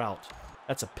 Jump that route.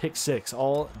 That's a pick six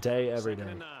all day, every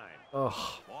day. Ugh.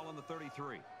 Ball on the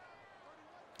 33.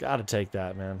 Got to take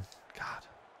that, man. God.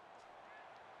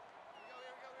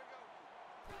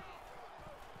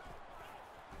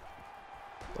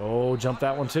 Oh, jump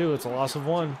that one too. It's a loss of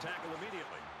one.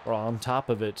 We're on top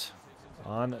of it.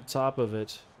 On top of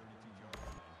it.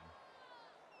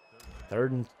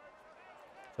 Third and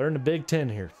the Big Ten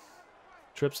here.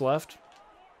 Trips left.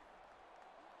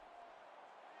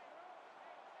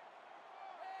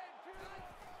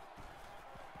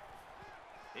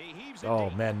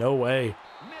 Oh, man, no way.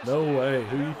 No way.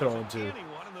 Who you throwing to?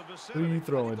 Who you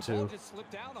throwing to?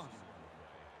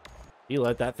 He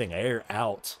let that thing air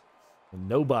out.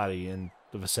 Nobody in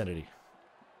the vicinity.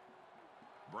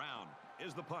 Brown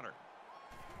is the punter.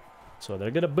 So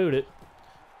they're going to boot it.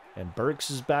 And Burks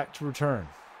is back to return.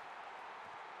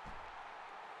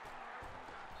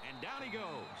 And down he goes.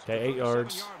 Okay, 8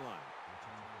 yards.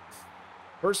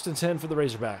 First and 10 for the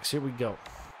Razorbacks. Here we go.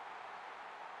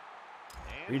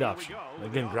 Read option.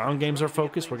 Again, ground games are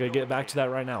focused. We're going to get back to that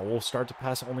right now. We'll start to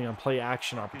pass only on play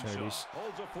action opportunities.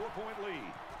 Holds a 4-point lead.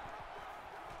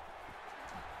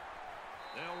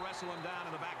 They'll wrestle him down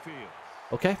in the backfield.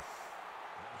 Okay.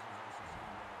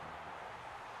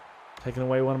 Taking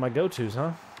away one of my go-tos,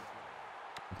 huh?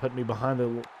 Putting me behind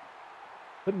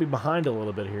a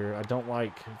little bit here. I don't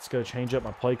like. It's going to change up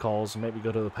my play calls and maybe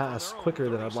go to the pass quicker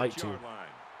than I'd like to.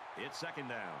 It's second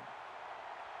down.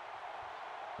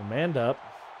 We're manned up.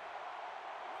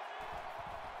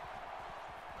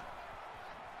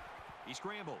 He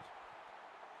scrambles.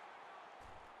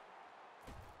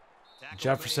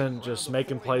 Jefferson just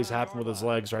making plays happen with his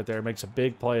legs right there. Makes a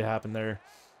big play happen there.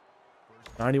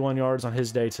 91 yards on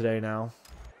his day today now.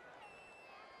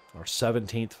 Our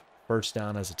 17th first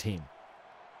down as a team.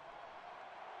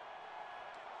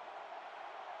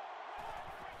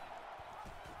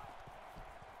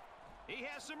 He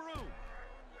has some room.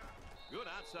 Good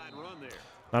outside run there.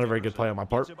 Not a very good play on my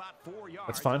part.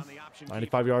 That's fine.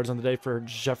 95 yards on the day for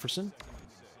Jefferson.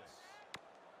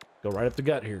 Go right up the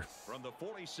gut here. From the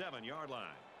 47-yard line.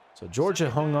 So Georgia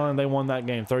hung on. They won that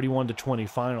game 31-20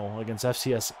 final against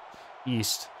FCS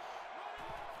East.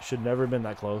 Should never have been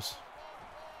that close.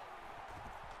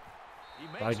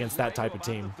 Not against that type of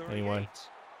team, anyway.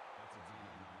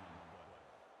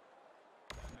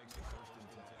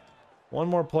 One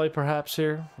more play perhaps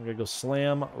here. We're going to go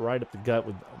slam right up the gut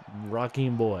with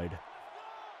Rakeem Boyd.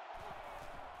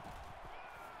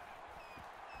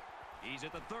 He's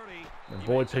at the 30. And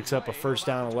Boyd picks up a first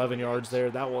down, 11 yards there.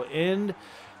 That will end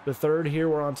the third here.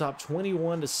 We're on top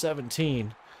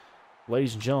 21-17.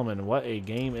 Ladies and gentlemen, what a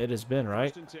game it has been,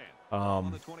 right?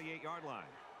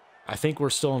 I think we're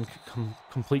still in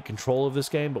complete control of this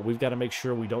game, but we've got to make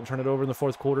sure we don't turn it over in the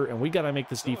fourth quarter, and we've got to make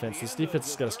this defense. This defense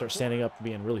is going to start standing up and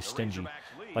being really stingy,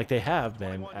 like they have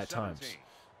been at times.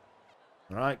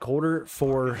 All right, quarter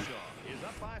four.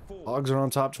 Hogs are on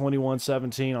top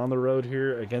 21-17 on the road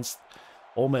here against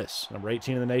Ole Miss, number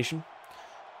 18 in the nation.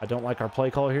 I don't like our play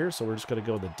call here, so we're just going to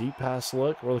go with a deep pass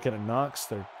look. We're looking at Knox.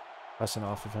 They're pressing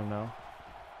off of him now.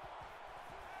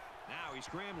 Now he's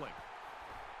scrambling.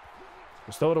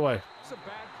 Just throw it away. It's a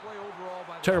bad play overall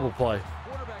by the Terrible play.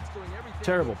 quarterback's doing everything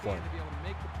Terrible he can play. to be able to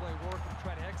make the play work and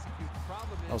try to execute. The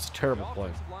problem is That was a terrible the play.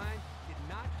 offensive line did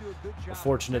not do a good job We're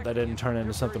fortunate that didn't turn protecting into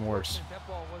him. something They're very worse. fortunate that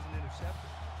ball wasn't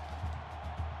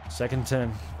intercepted. Second and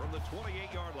 10. From the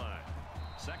 28-yard line.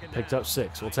 Second Picked down. up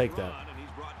 6. We'll take that. Run, and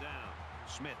he's brought down.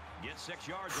 Smith gets 6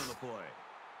 yards on the play.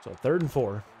 So third and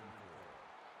 4.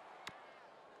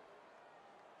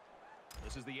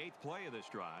 This is the 8th play of this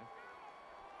drive.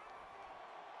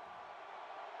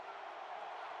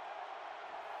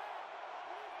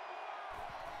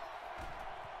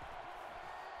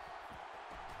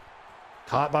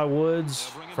 Caught by Woods.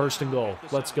 First and goal.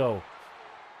 Let's go.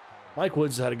 Mike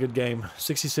Woods had a good game.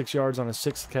 66 yards on his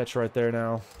 6th catch right there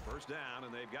now. First down,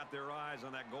 and they've got their eyes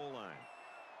on that goal line.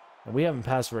 And we haven't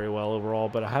passed very well overall,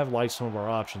 but I have liked some of our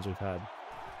options we've had.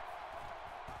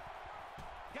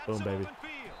 Boom, baby.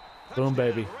 Boom,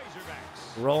 baby.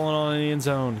 Rolling on in the end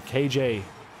zone. KJ.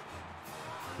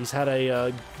 He's had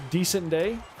a decent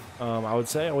day, I would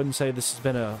say. I wouldn't say this has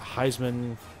been a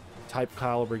Heisman-type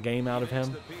caliber game out of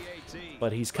him,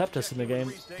 but he's kept us in the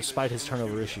game despite his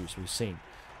turnover issues we've seen.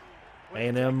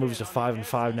 A&M moves to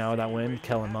 5-5 now with that win.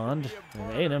 Kellen Mond.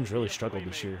 And A&M's really struggled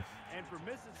this year.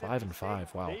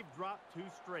 5-5. Wow. They've dropped 2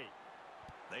 straight.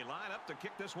 They line up to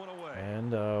kick this one away.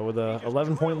 And with a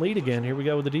 11-point lead again, here we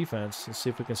go with the defense. Let's see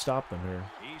if we can stop them here.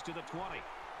 He's to the 20.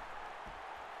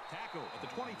 Tackle at the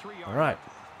 23-yard. All right.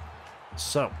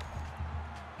 So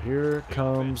here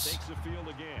comes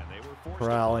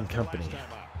Corral and company.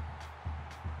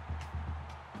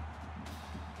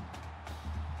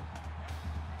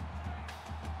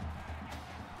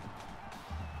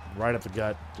 Right up the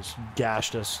gut, just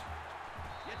gashed us.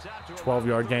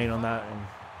 12-yard gain on that one.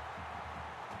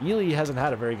 Ely hasn't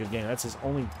had a very good game. That's his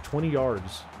only 20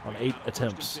 yards on 8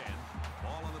 attempts.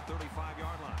 Ball on the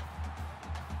 35-yard line.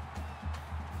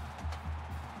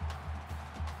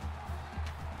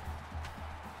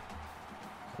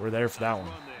 We're there for that one.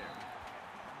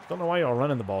 Don't know why y'all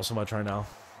running the ball so much right now.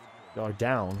 Y'all are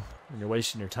down and you're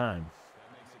wasting your time.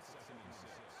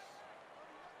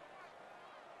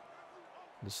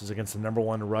 This is against the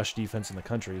 #1 rush defense in the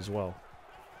country as well.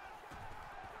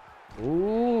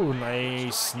 Ooh,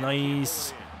 nice,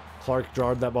 nice. Clark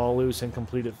jarred that ball loose,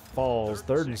 incomplete, it falls.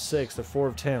 3rd and 6, they're 4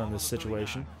 of 10 on this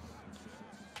situation.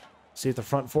 See if the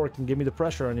front 4 can give me the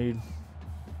pressure I need.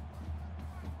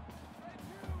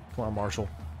 Come on, Marshall.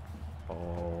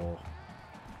 Oh,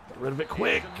 get rid of it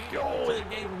quick. Oh, it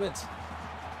gave him it.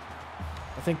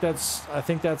 I think that's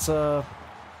a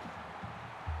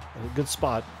good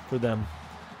spot for them.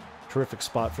 Terrific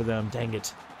spot for them. Dang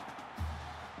it.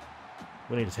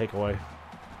 We need a takeaway.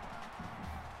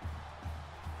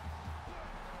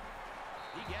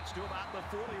 He gets to about the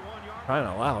 41-yard. Crying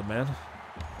out loud, man.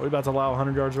 Are we about to allow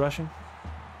 100 yards rushing?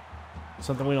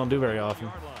 Something we don't do very often.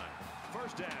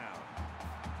 First down.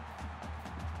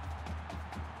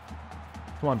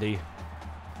 Come on, D.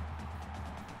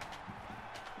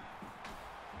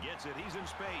 Gets it. He's in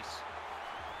space.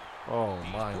 Oh,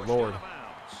 my Pushed Lord. out of bounds.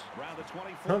 Around the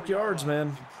 24 Chunk yards,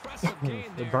 man.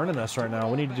 They're burning us right now.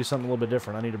 We need to do something a little bit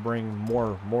different. I need to bring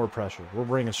more pressure. We're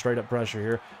bringing straight up pressure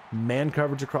here. Man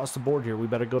coverage across the board here. We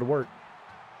better go to work.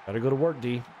 Better go to work,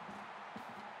 D.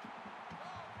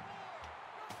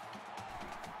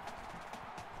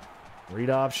 Read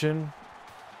option.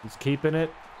 He's keeping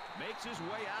it. Makes his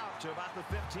way out to about the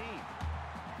 15.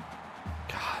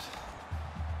 God.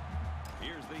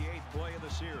 Here's the 8th play of the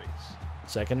series.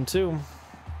 2nd and 2.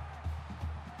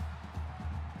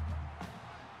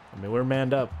 I mean, we're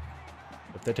manned up.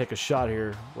 If they take a shot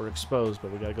here, we're exposed,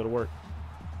 but we got to go to work.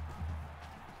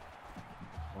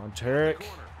 Come on, Tarek.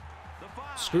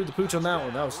 Screwed the pooch on that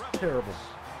one. That was terrible.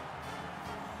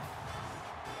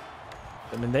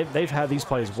 I mean, they've had these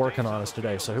plays working on us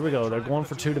today. So here we go. They're going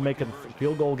for 2 to make a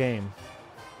field goal game.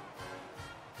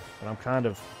 And I'm kind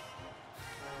of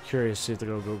curious to see if they're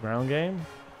going to go ground game.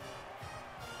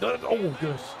 Oh,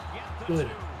 good. Good.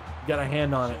 Got a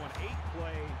hand on it.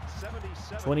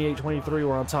 28-23,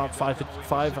 we're on top.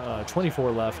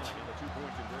 5:24 left.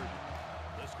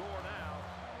 The score now,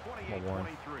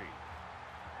 28-23.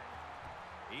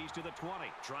 He's to the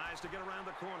 20. Tries to get around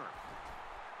the corner.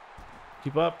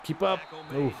 Keep up, keep up.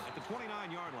 Ooh. At the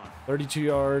 29-yard line. 32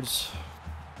 yards.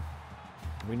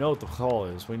 We know what the call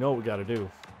is. We know what we got to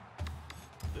do.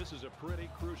 This is a pretty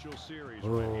crucial series Oh,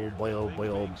 right here. boy, oh, boy,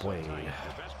 oh, Things boy. so tight,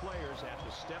 the best players have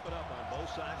to step it up on both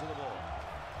sides of the ball.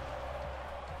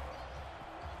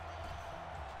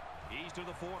 He's to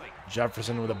the 40.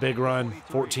 Jefferson with a big run,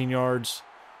 14 yards.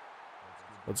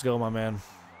 Let's go, my man.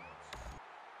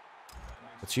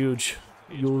 That's huge.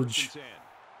 Huge.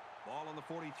 Ball on the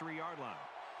 43-yard line.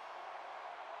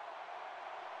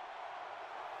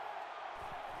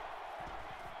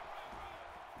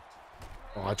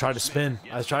 Oh, I tried to spin.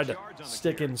 I tried to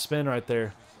stick and spin right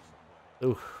there.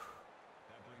 Ooh.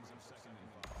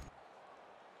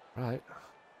 All right.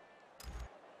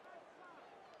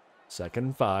 2nd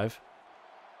and 5.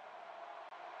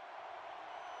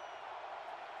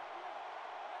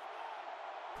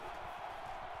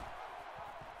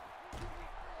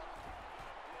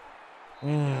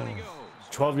 Down he goes.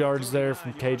 12 yards there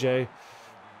from KJ.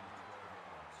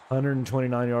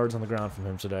 129 yards on the ground from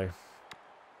him today.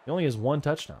 He only has 1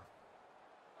 touchdown.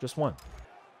 Just 1.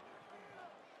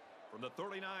 From the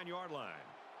 39-yard line.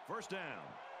 First down.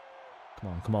 Come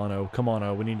on, come on, O. Come on,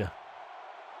 O. We need to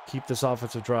keep this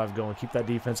offensive drive going. Keep that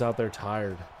defense out there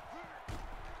tired.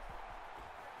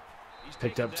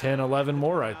 Picked up 10, 11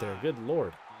 more right there. Good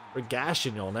Lord. We're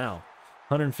gashing y'all now.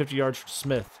 150 yards for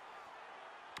Smith.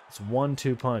 This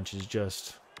 1-2 punch is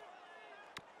just...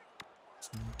 it's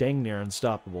dang near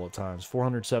unstoppable at times.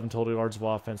 407 total yards of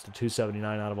offense to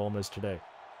 279 out of Ole Miss today.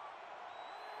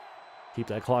 Keep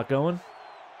that clock going.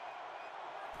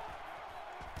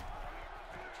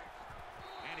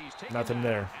 Nothing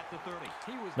there. At the 30.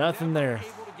 He was Nothing never there.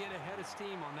 able to get ahead of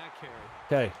steam on that carry.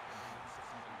 Okay.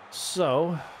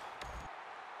 So,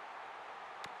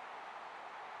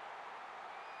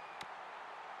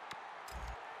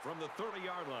 From the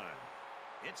 30-yard line,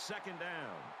 it's second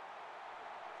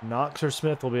down. Knox or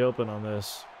Smith will be open on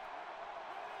this.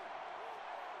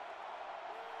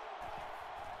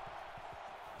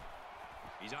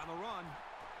 He's on the run.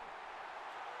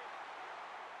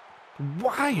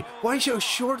 Why? Why is you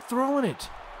short throwing it?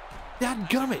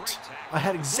 Dadgummit. I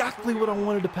had exactly what I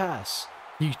wanted to pass.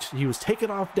 He was taken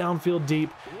off downfield deep,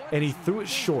 and he threw it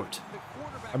short.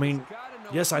 I mean,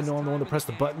 yes, I know I'm the one to press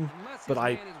the button, but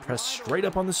I pressed straight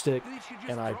up on the stick,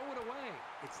 and I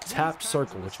tapped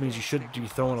circle, which means you should be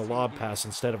throwing a lob pass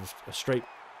instead of a straight,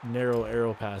 narrow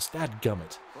arrow pass.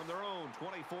 Dadgummit. From their own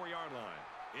 24-yard line.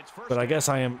 It's first But I down. guess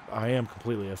I am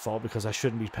completely at fault because I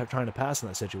shouldn't be trying to pass in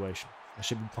that situation. I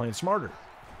should be playing smarter.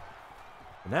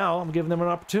 But now I'm giving them an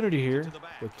opportunity here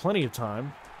with plenty of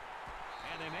time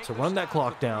And they make to the run that stop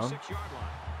clock at the down. 36-yard line.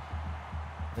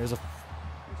 There's a...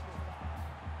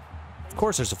 Of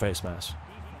course there's a face mask.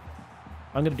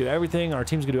 I'm going to do everything, our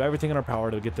team's going to do everything in our power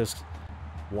to get this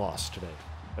lost today.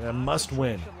 And I must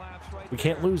win. We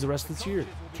can't lose the rest of this year.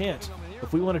 Can't.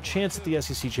 If we want a chance at the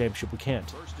SEC championship, we can't.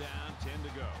 First down, 10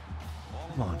 to go. Ball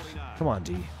Come on. 49. Come on,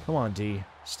 D. Come on, D.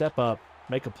 Step up.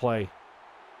 Make a play.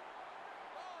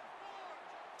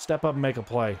 Step up and make a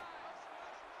play.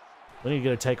 We need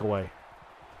to get a takeaway.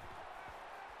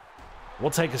 We'll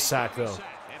take a sack, though.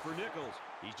 And for Nichols,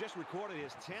 he's just recorded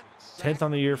his 10th sack. 10th on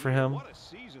the year for him. What a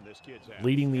season this kid's had.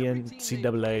 Leading the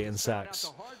NCAA in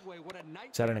sacks.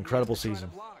 He's had an incredible season.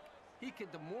 He can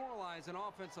demoralize an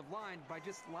offensive line by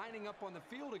just lining up on the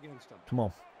field against them. Come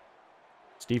on.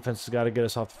 This defense has got to get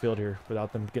us off the field here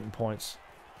without them getting points.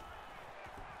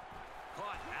 Caught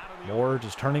out of the Moore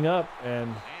just turning up, and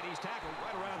And he's tackled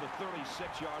right around the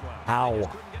 36-yard line. How? They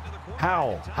just couldn't get to the quarterback how?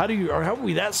 in time. How are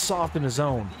we that soft in the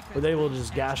zone? Were they able to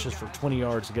just gash us for 20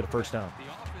 yards to get a first down?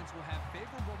 The offense will have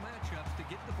favorable matchups to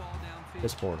get the ball downfield.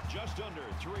 This board. Just under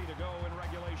 3 to go in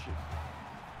regulation.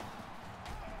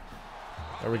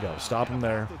 There we go. Stop them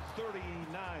there. The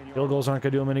 39-yard Field goals aren't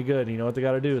going to do them any good. You know what they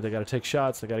got to do? They got to take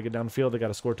shots. They got to get down the field. They got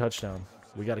to score a touchdown.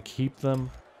 We got to keep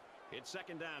them It's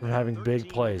second down. from having 13 big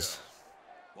to plays.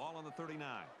 go. Ball on the 39.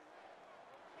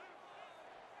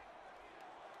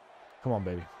 Come on,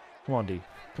 baby. Come on, D.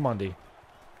 Come on, D.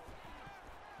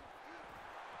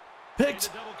 Picked!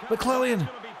 McClellan!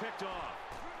 Gonna be picked off.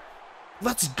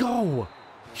 Let's go!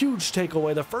 Huge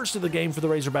takeaway, the first of the game for the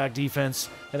Razorback defense,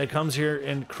 and it comes here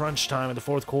in crunch time in the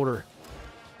fourth quarter.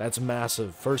 That's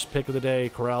massive. First pick of the day,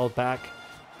 Corral back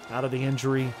out of the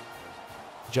injury.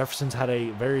 Jefferson's had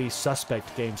a very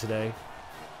suspect game today.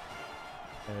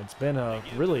 And it's been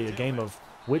really a game of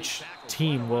which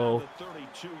team will The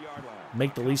 32-yard line.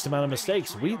 make the least amount of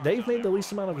mistakes. They've made the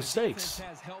least amount of mistakes.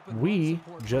 We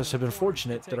just have been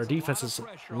fortunate that our defense has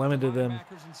limited them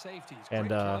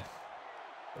and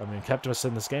I mean, kept us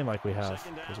in this game like we have,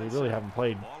 because we really haven't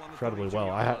played incredibly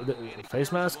well.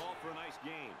 Face mask? Ball for a nice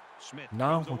gain. Smith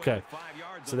No? moves away Okay. 5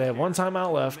 yards So they have one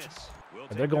timeout left, We'll and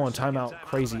take they're their going second timeout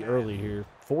crazy early here.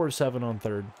 4-7 on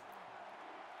third.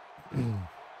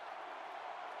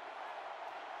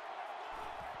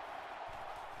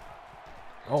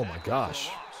 Oh my gosh.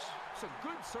 It's a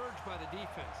good surge by the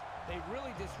defense. They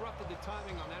really disrupted the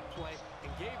timing on that play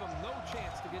and gave them no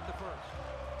chance to get the first.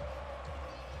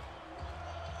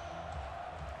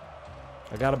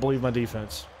 I gotta believe my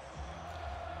defense.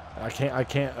 I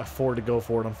can't afford to go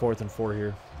for it on 4th and 4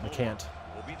 here. I can't.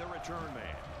 Will be the return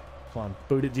man. Come on,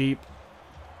 boot it deep.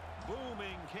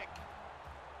 Booming kick.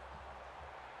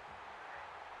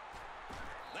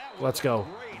 That was Let's a go.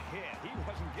 Great hit. He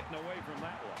wasn't getting away from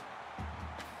that one.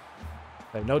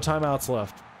 They have no timeouts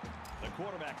left. The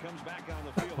quarterback comes back on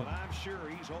the field, and I'm sure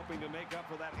he's hoping to make up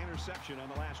for that interception on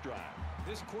the last drive.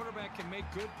 This quarterback can make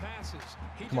good passes.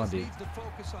 He Come on, just D. needs to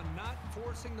focus on not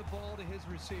forcing the ball to his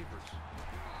receivers.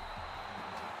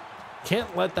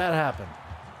 Can't let that happen.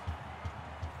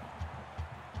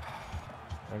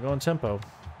 They're going tempo.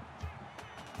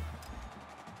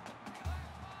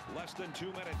 Less than 2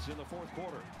 minutes in the fourth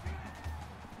quarter.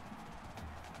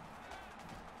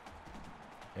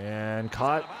 And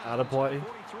caught out of play.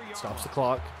 43-yard Stops the line.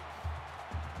 clock.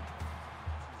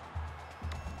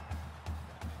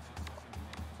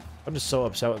 I'm just so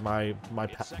upset with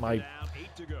It's second down,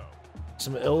 8 to go.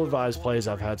 some ill-advised plays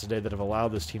I've had today that have allowed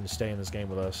this team to stay in this game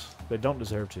with us. They don't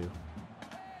deserve to.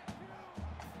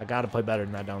 I got to play better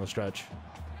than that down the stretch.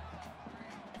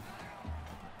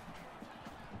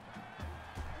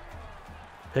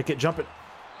 Pick it, jump it.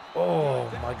 Oh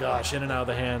my gosh, in and out of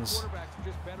the hands.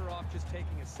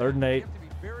 3rd and 8. You have to be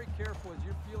very careful as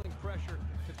you're feeling pressure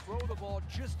to throw the ball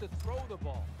just to throw the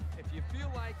ball. If you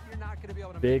feel like you're not going to be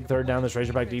able to Big 3rd down. This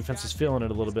Razorback defense is feeling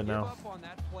it a little bit now. Give up on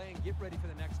that play and get ready for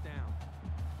the next down.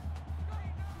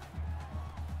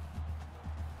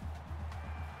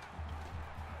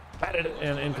 Batted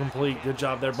and incomplete. Good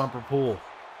job there, Bumper Pool.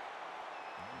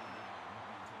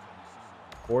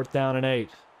 4th down and 8.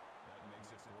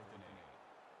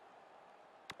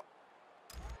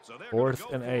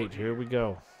 4th and 8. Here we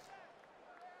go.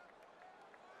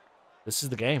 This is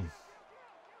the game.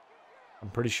 I'm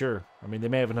pretty sure. I mean, they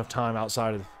may have enough time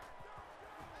outside of...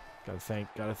 Gotta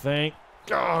think.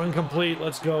 Oh, incomplete.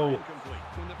 Let's go.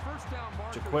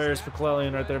 Jaquarius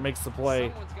McClellan right there makes the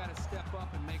play.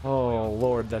 Oh,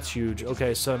 Lord, that's huge.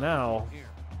 Okay, so now,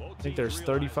 I think there's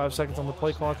 35 seconds on the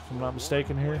play clock, if I'm not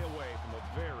mistaken here.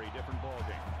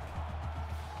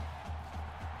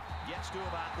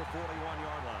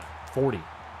 40.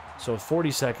 So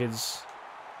 40 seconds.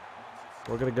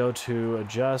 We're going to go to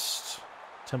adjust,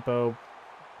 tempo,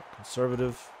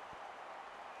 conservative.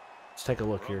 Let's take a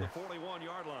look here.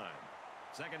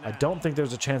 I don't think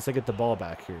there's a chance they get the ball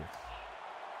back here.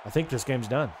 I think this game's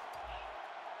done.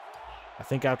 I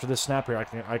think after this snap here,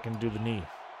 I can do the knee.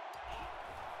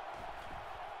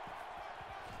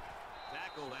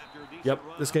 Yep,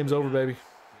 this game's over, baby.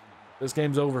 This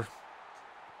game's over.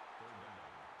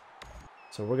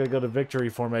 So we're going to go to victory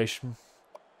formation.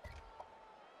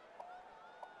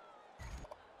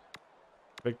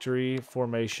 Victory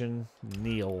formation,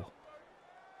 kneel.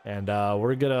 And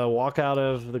we're going to walk out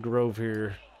of the Grove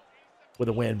here with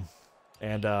a win.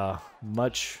 And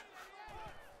much...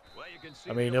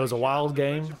 I mean, it was a wild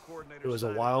game. It was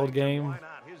a wild game.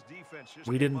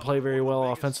 We didn't play very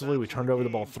well offensively. We turned over the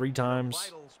ball 3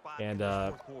 times. And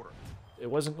it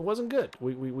wasn't good.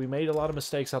 We made a lot of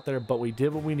mistakes out there, but we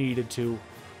did what we needed to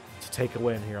take a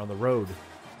win here on the road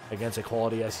against a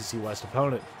quality SEC West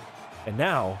opponent. And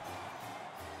now,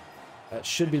 that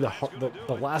should be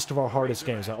the last of our hardest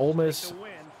games. Now, Ole Miss,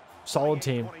 solid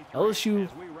team. LSU,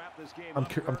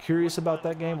 I'm curious about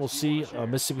that game. We'll see.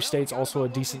 Mississippi State's also a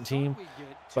decent team.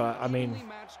 But, I mean,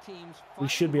 we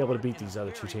should be able to beat these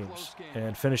other 2 teams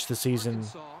and finish the season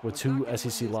with 2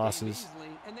 SEC losses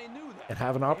and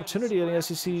have an opportunity at an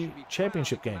SEC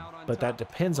championship game. But that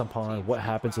depends upon what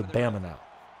happens with Bama now.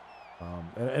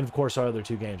 And, of course, our other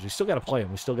 2 games. We still got to play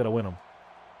them. We still got to win them.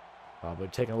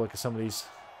 But taking a look at some of these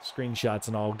screenshots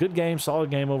and all. Good game.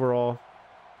 Solid game overall.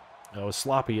 It was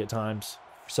sloppy at times.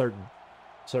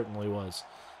 Certainly was.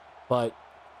 But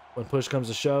when push comes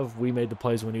to shove, we made the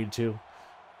plays we needed to.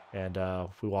 And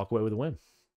we walk away with a win.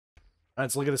 All right,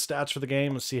 let's look at the stats for the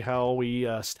game and see how we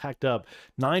stacked up.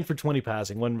 9 for 20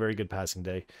 passing. Wasn't a very good passing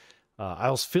day. I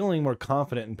was feeling more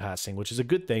confident in passing, which is a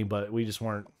good thing, but we just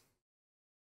weren't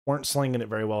slinging it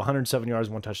very well. 107 yards,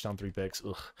 1 touchdown, 3 picks.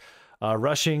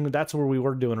 Rushing, that's where we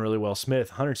were doing really well.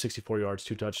 Smith, 164 yards,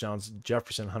 2 touchdowns.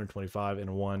 Jefferson, 125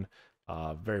 and 1.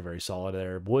 Very, very solid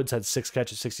there. Woods had 6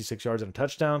 catches, 66 yards, and a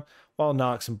touchdown, while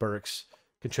Knox and Burks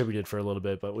contributed for a little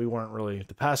bit, but we weren't really,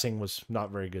 the passing was not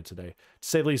very good today, to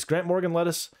say the least. Grant Morgan led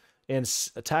us, and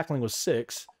tackling was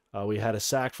 6. We had a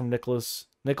sack from Nichols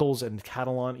and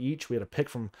Catalan each. We had a pick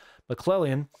from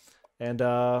McClellan, and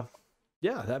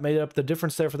yeah, that made up the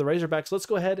difference there for the Razorbacks. Let's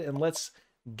go ahead and let's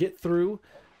get through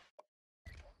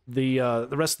the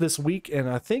rest of this week, and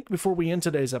I think before we end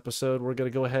today's episode, we're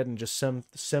going to go ahead and just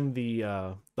sim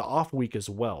the off week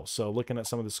as well. So looking at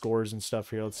some of the scores and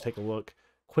stuff here, let's take a look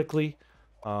quickly.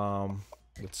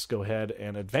 Let's go ahead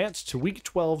and advance to week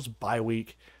 12's bye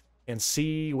week and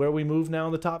see where we move now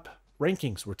in the top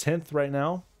rankings. We're 10th right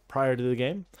now prior to the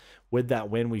game. With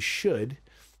that win, we should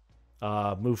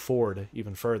move forward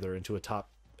even further into a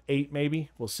top 8 maybe.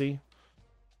 We'll see.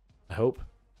 I hope.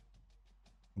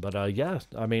 But yeah,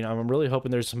 I mean, I'm really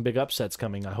hoping there's some big upsets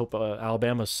coming. I hope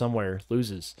Alabama somewhere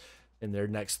loses in their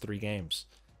next 3 games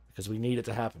because we need it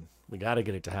to happen. We got to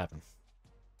get it to happen.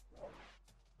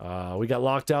 We got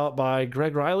locked out by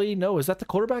Greg Riley. No, is that the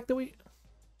quarterback that we...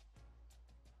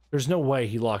 There's no way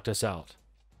he locked us out.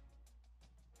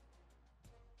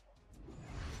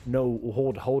 No,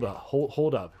 hold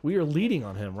up. We are leading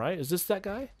on him, right? Is this that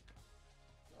guy?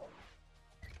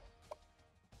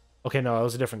 Okay, no, that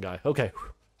was a different guy. Okay.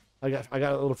 I got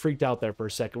a little freaked out there for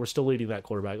a second. We're still leading that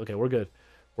quarterback. Okay, we're good.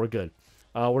 We're good.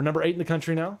 We're number 8 in the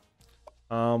country now.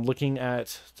 Looking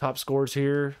at top scores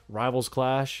here, rivals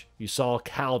clash. You saw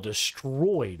Cal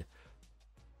destroyed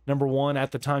number 1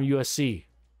 at the time, USC.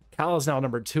 Cal is now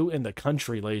number 2 in the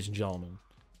country, ladies and gentlemen.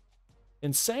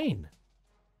 Insane.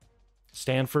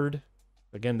 Stanford,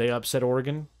 again, they upset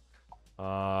Oregon.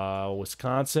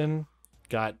 Wisconsin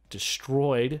got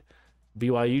destroyed.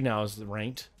 BYU now is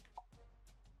ranked.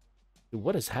 Dude,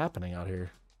 what is happening out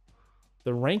here?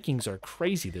 The rankings are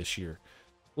crazy this year.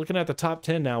 Looking at the top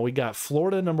 10 now, we got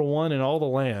Florida #1 in all the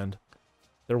land.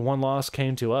 Their one loss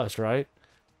came to us, right?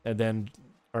 And then,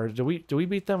 or do we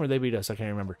beat them or they beat us? I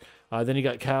can't remember. Then you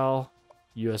got Cal,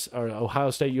 Ohio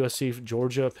State, USC,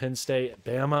 Georgia, Penn State,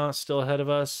 Bama still ahead of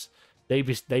us. They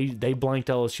blanked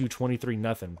LSU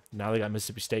 23-0. Now they got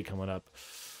Mississippi State coming up.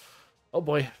 Oh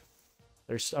boy,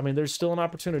 there's still an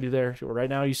opportunity there. Right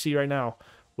now, you see right now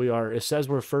it says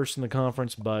we're first in the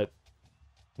conference, but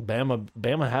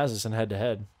Bama has us in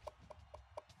head-to-head.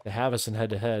 They have us in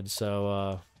head-to-head,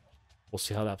 so we'll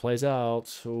see how that plays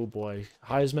out. Oh boy,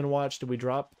 Heisman watch. Did we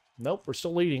drop? Nope, we're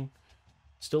still leading.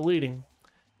 Still leading.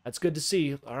 That's good to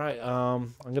see. All right,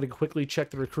 I'm gonna quickly check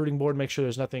the recruiting board, make sure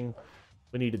there's nothing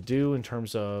we need to do in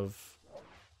terms of.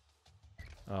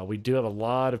 We do have a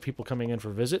lot of people coming in for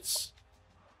visits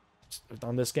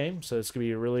on this game, so it's gonna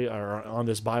be really on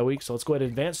this bye week. So let's go ahead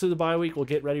and advance through the bye week. We'll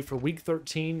get ready for week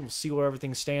 13. We'll see where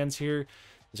everything stands here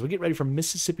as we get ready for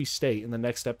Mississippi State in the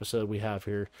next episode we have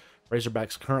here.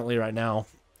 Razorbacks currently right now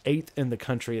 8th in the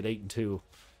country at 8-2.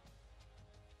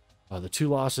 The 2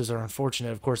 losses are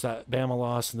unfortunate. Of course, that Bama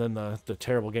loss and then the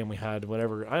terrible game we had.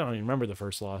 Whatever, I don't even remember the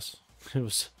first loss.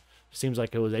 Seems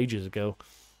like it was ages ago.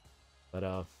 But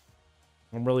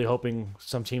I'm really hoping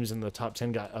some teams in the top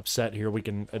 10 got upset here. We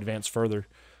can advance further.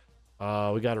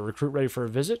 We got a recruit ready for a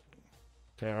visit.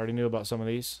 Okay, I already knew about some of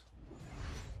these.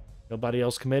 Nobody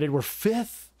else committed. We're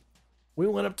 5th. We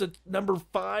went up to number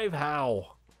 5.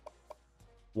 How?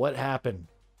 What happened?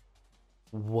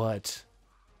 What?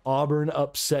 Auburn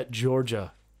upset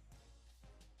Georgia.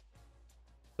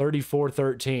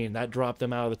 34-13. That dropped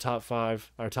them out of the top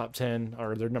 5, or top 10,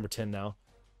 or they're number 10 now.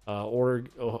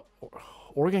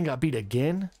 Oregon got beat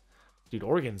again. Dude,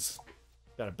 Oregon's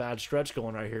got a bad stretch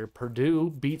going right here. Purdue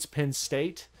beats Penn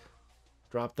State.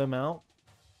 Dropped them out.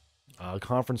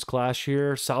 Conference clash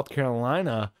here. South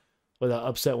Carolina with an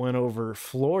upset win over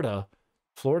Florida.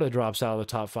 Florida drops out of the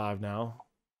top 5 now.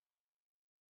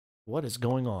 What is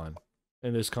going on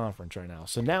in this conference right now?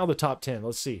 So now the top 10.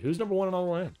 Let's see. Who's number 1 in all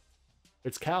the land?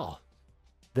 It's Cal.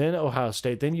 Then Ohio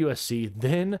State. Then USC.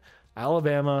 Then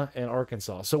Alabama and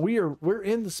Arkansas. So we're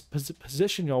in this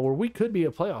position, y'all, where we could be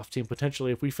a playoff team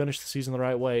potentially if we finish the season the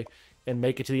right way and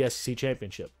make it to the SEC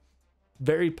championship.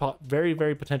 Very,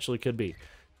 very potentially could be.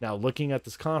 Now, looking at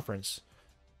this conference,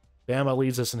 Bama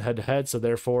leads us in head-to-head, so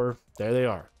therefore, there they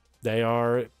are. They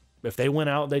are, if they win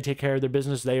out, they take care of their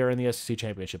business, they are in the SEC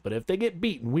championship. But if they get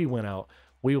beaten, we win out,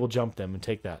 we will jump them and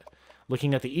take that.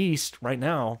 Looking at the East, right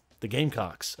now, the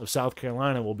Gamecocks of South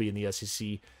Carolina will be in the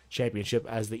SEC championship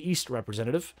as the East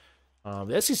representative.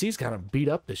 The SEC's kind of beat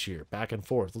up this year, back and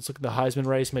forth. Let's look at the Heisman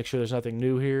race, make sure there's nothing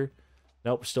new here.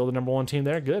 Nope, still the number 1 team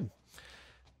there. Good.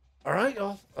 All right,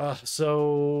 y'all.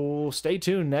 So stay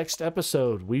tuned. Next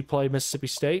episode, we play Mississippi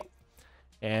State,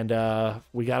 and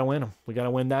we got to win them. We got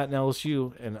to win that in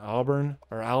LSU. And Auburn,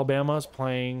 or Alabama, is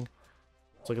playing.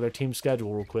 Let's look at their team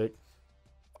schedule real quick.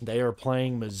 They are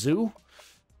playing Mizzou.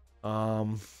 I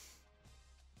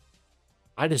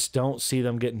just don't see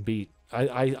them getting beat.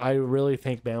 I really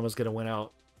think Bama's going to win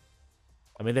out.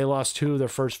 I mean, they lost 2 of their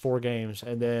first 4 games,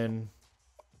 and then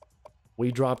we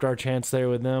dropped our chance there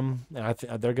with them. And I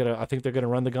think they're gonna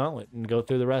run the gauntlet and go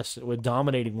through the rest with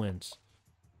dominating wins.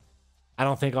 I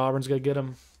don't think Auburn's gonna get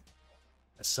them.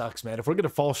 That sucks, man. If we're gonna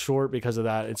fall short because of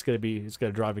that, it's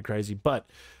gonna drive me crazy. But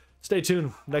stay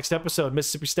tuned. Next episode,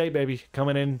 Mississippi State, baby,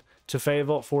 coming in to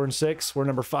Fayetteville, 4-6. We're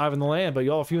number 5 in the land. But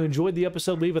y'all, if you enjoyed the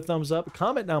episode, leave a thumbs up,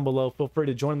 comment down below. Feel free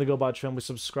to join the Gobotch family,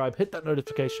 subscribe, hit that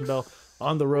notification bell.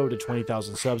 On the road to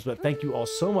 20,000 subs. But thank you all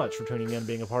so much for tuning in and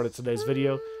being a part of today's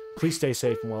video. Please stay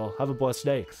safe and well. Have a blessed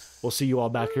day. We'll see you all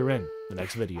back here in the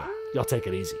next video. Y'all take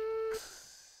it easy.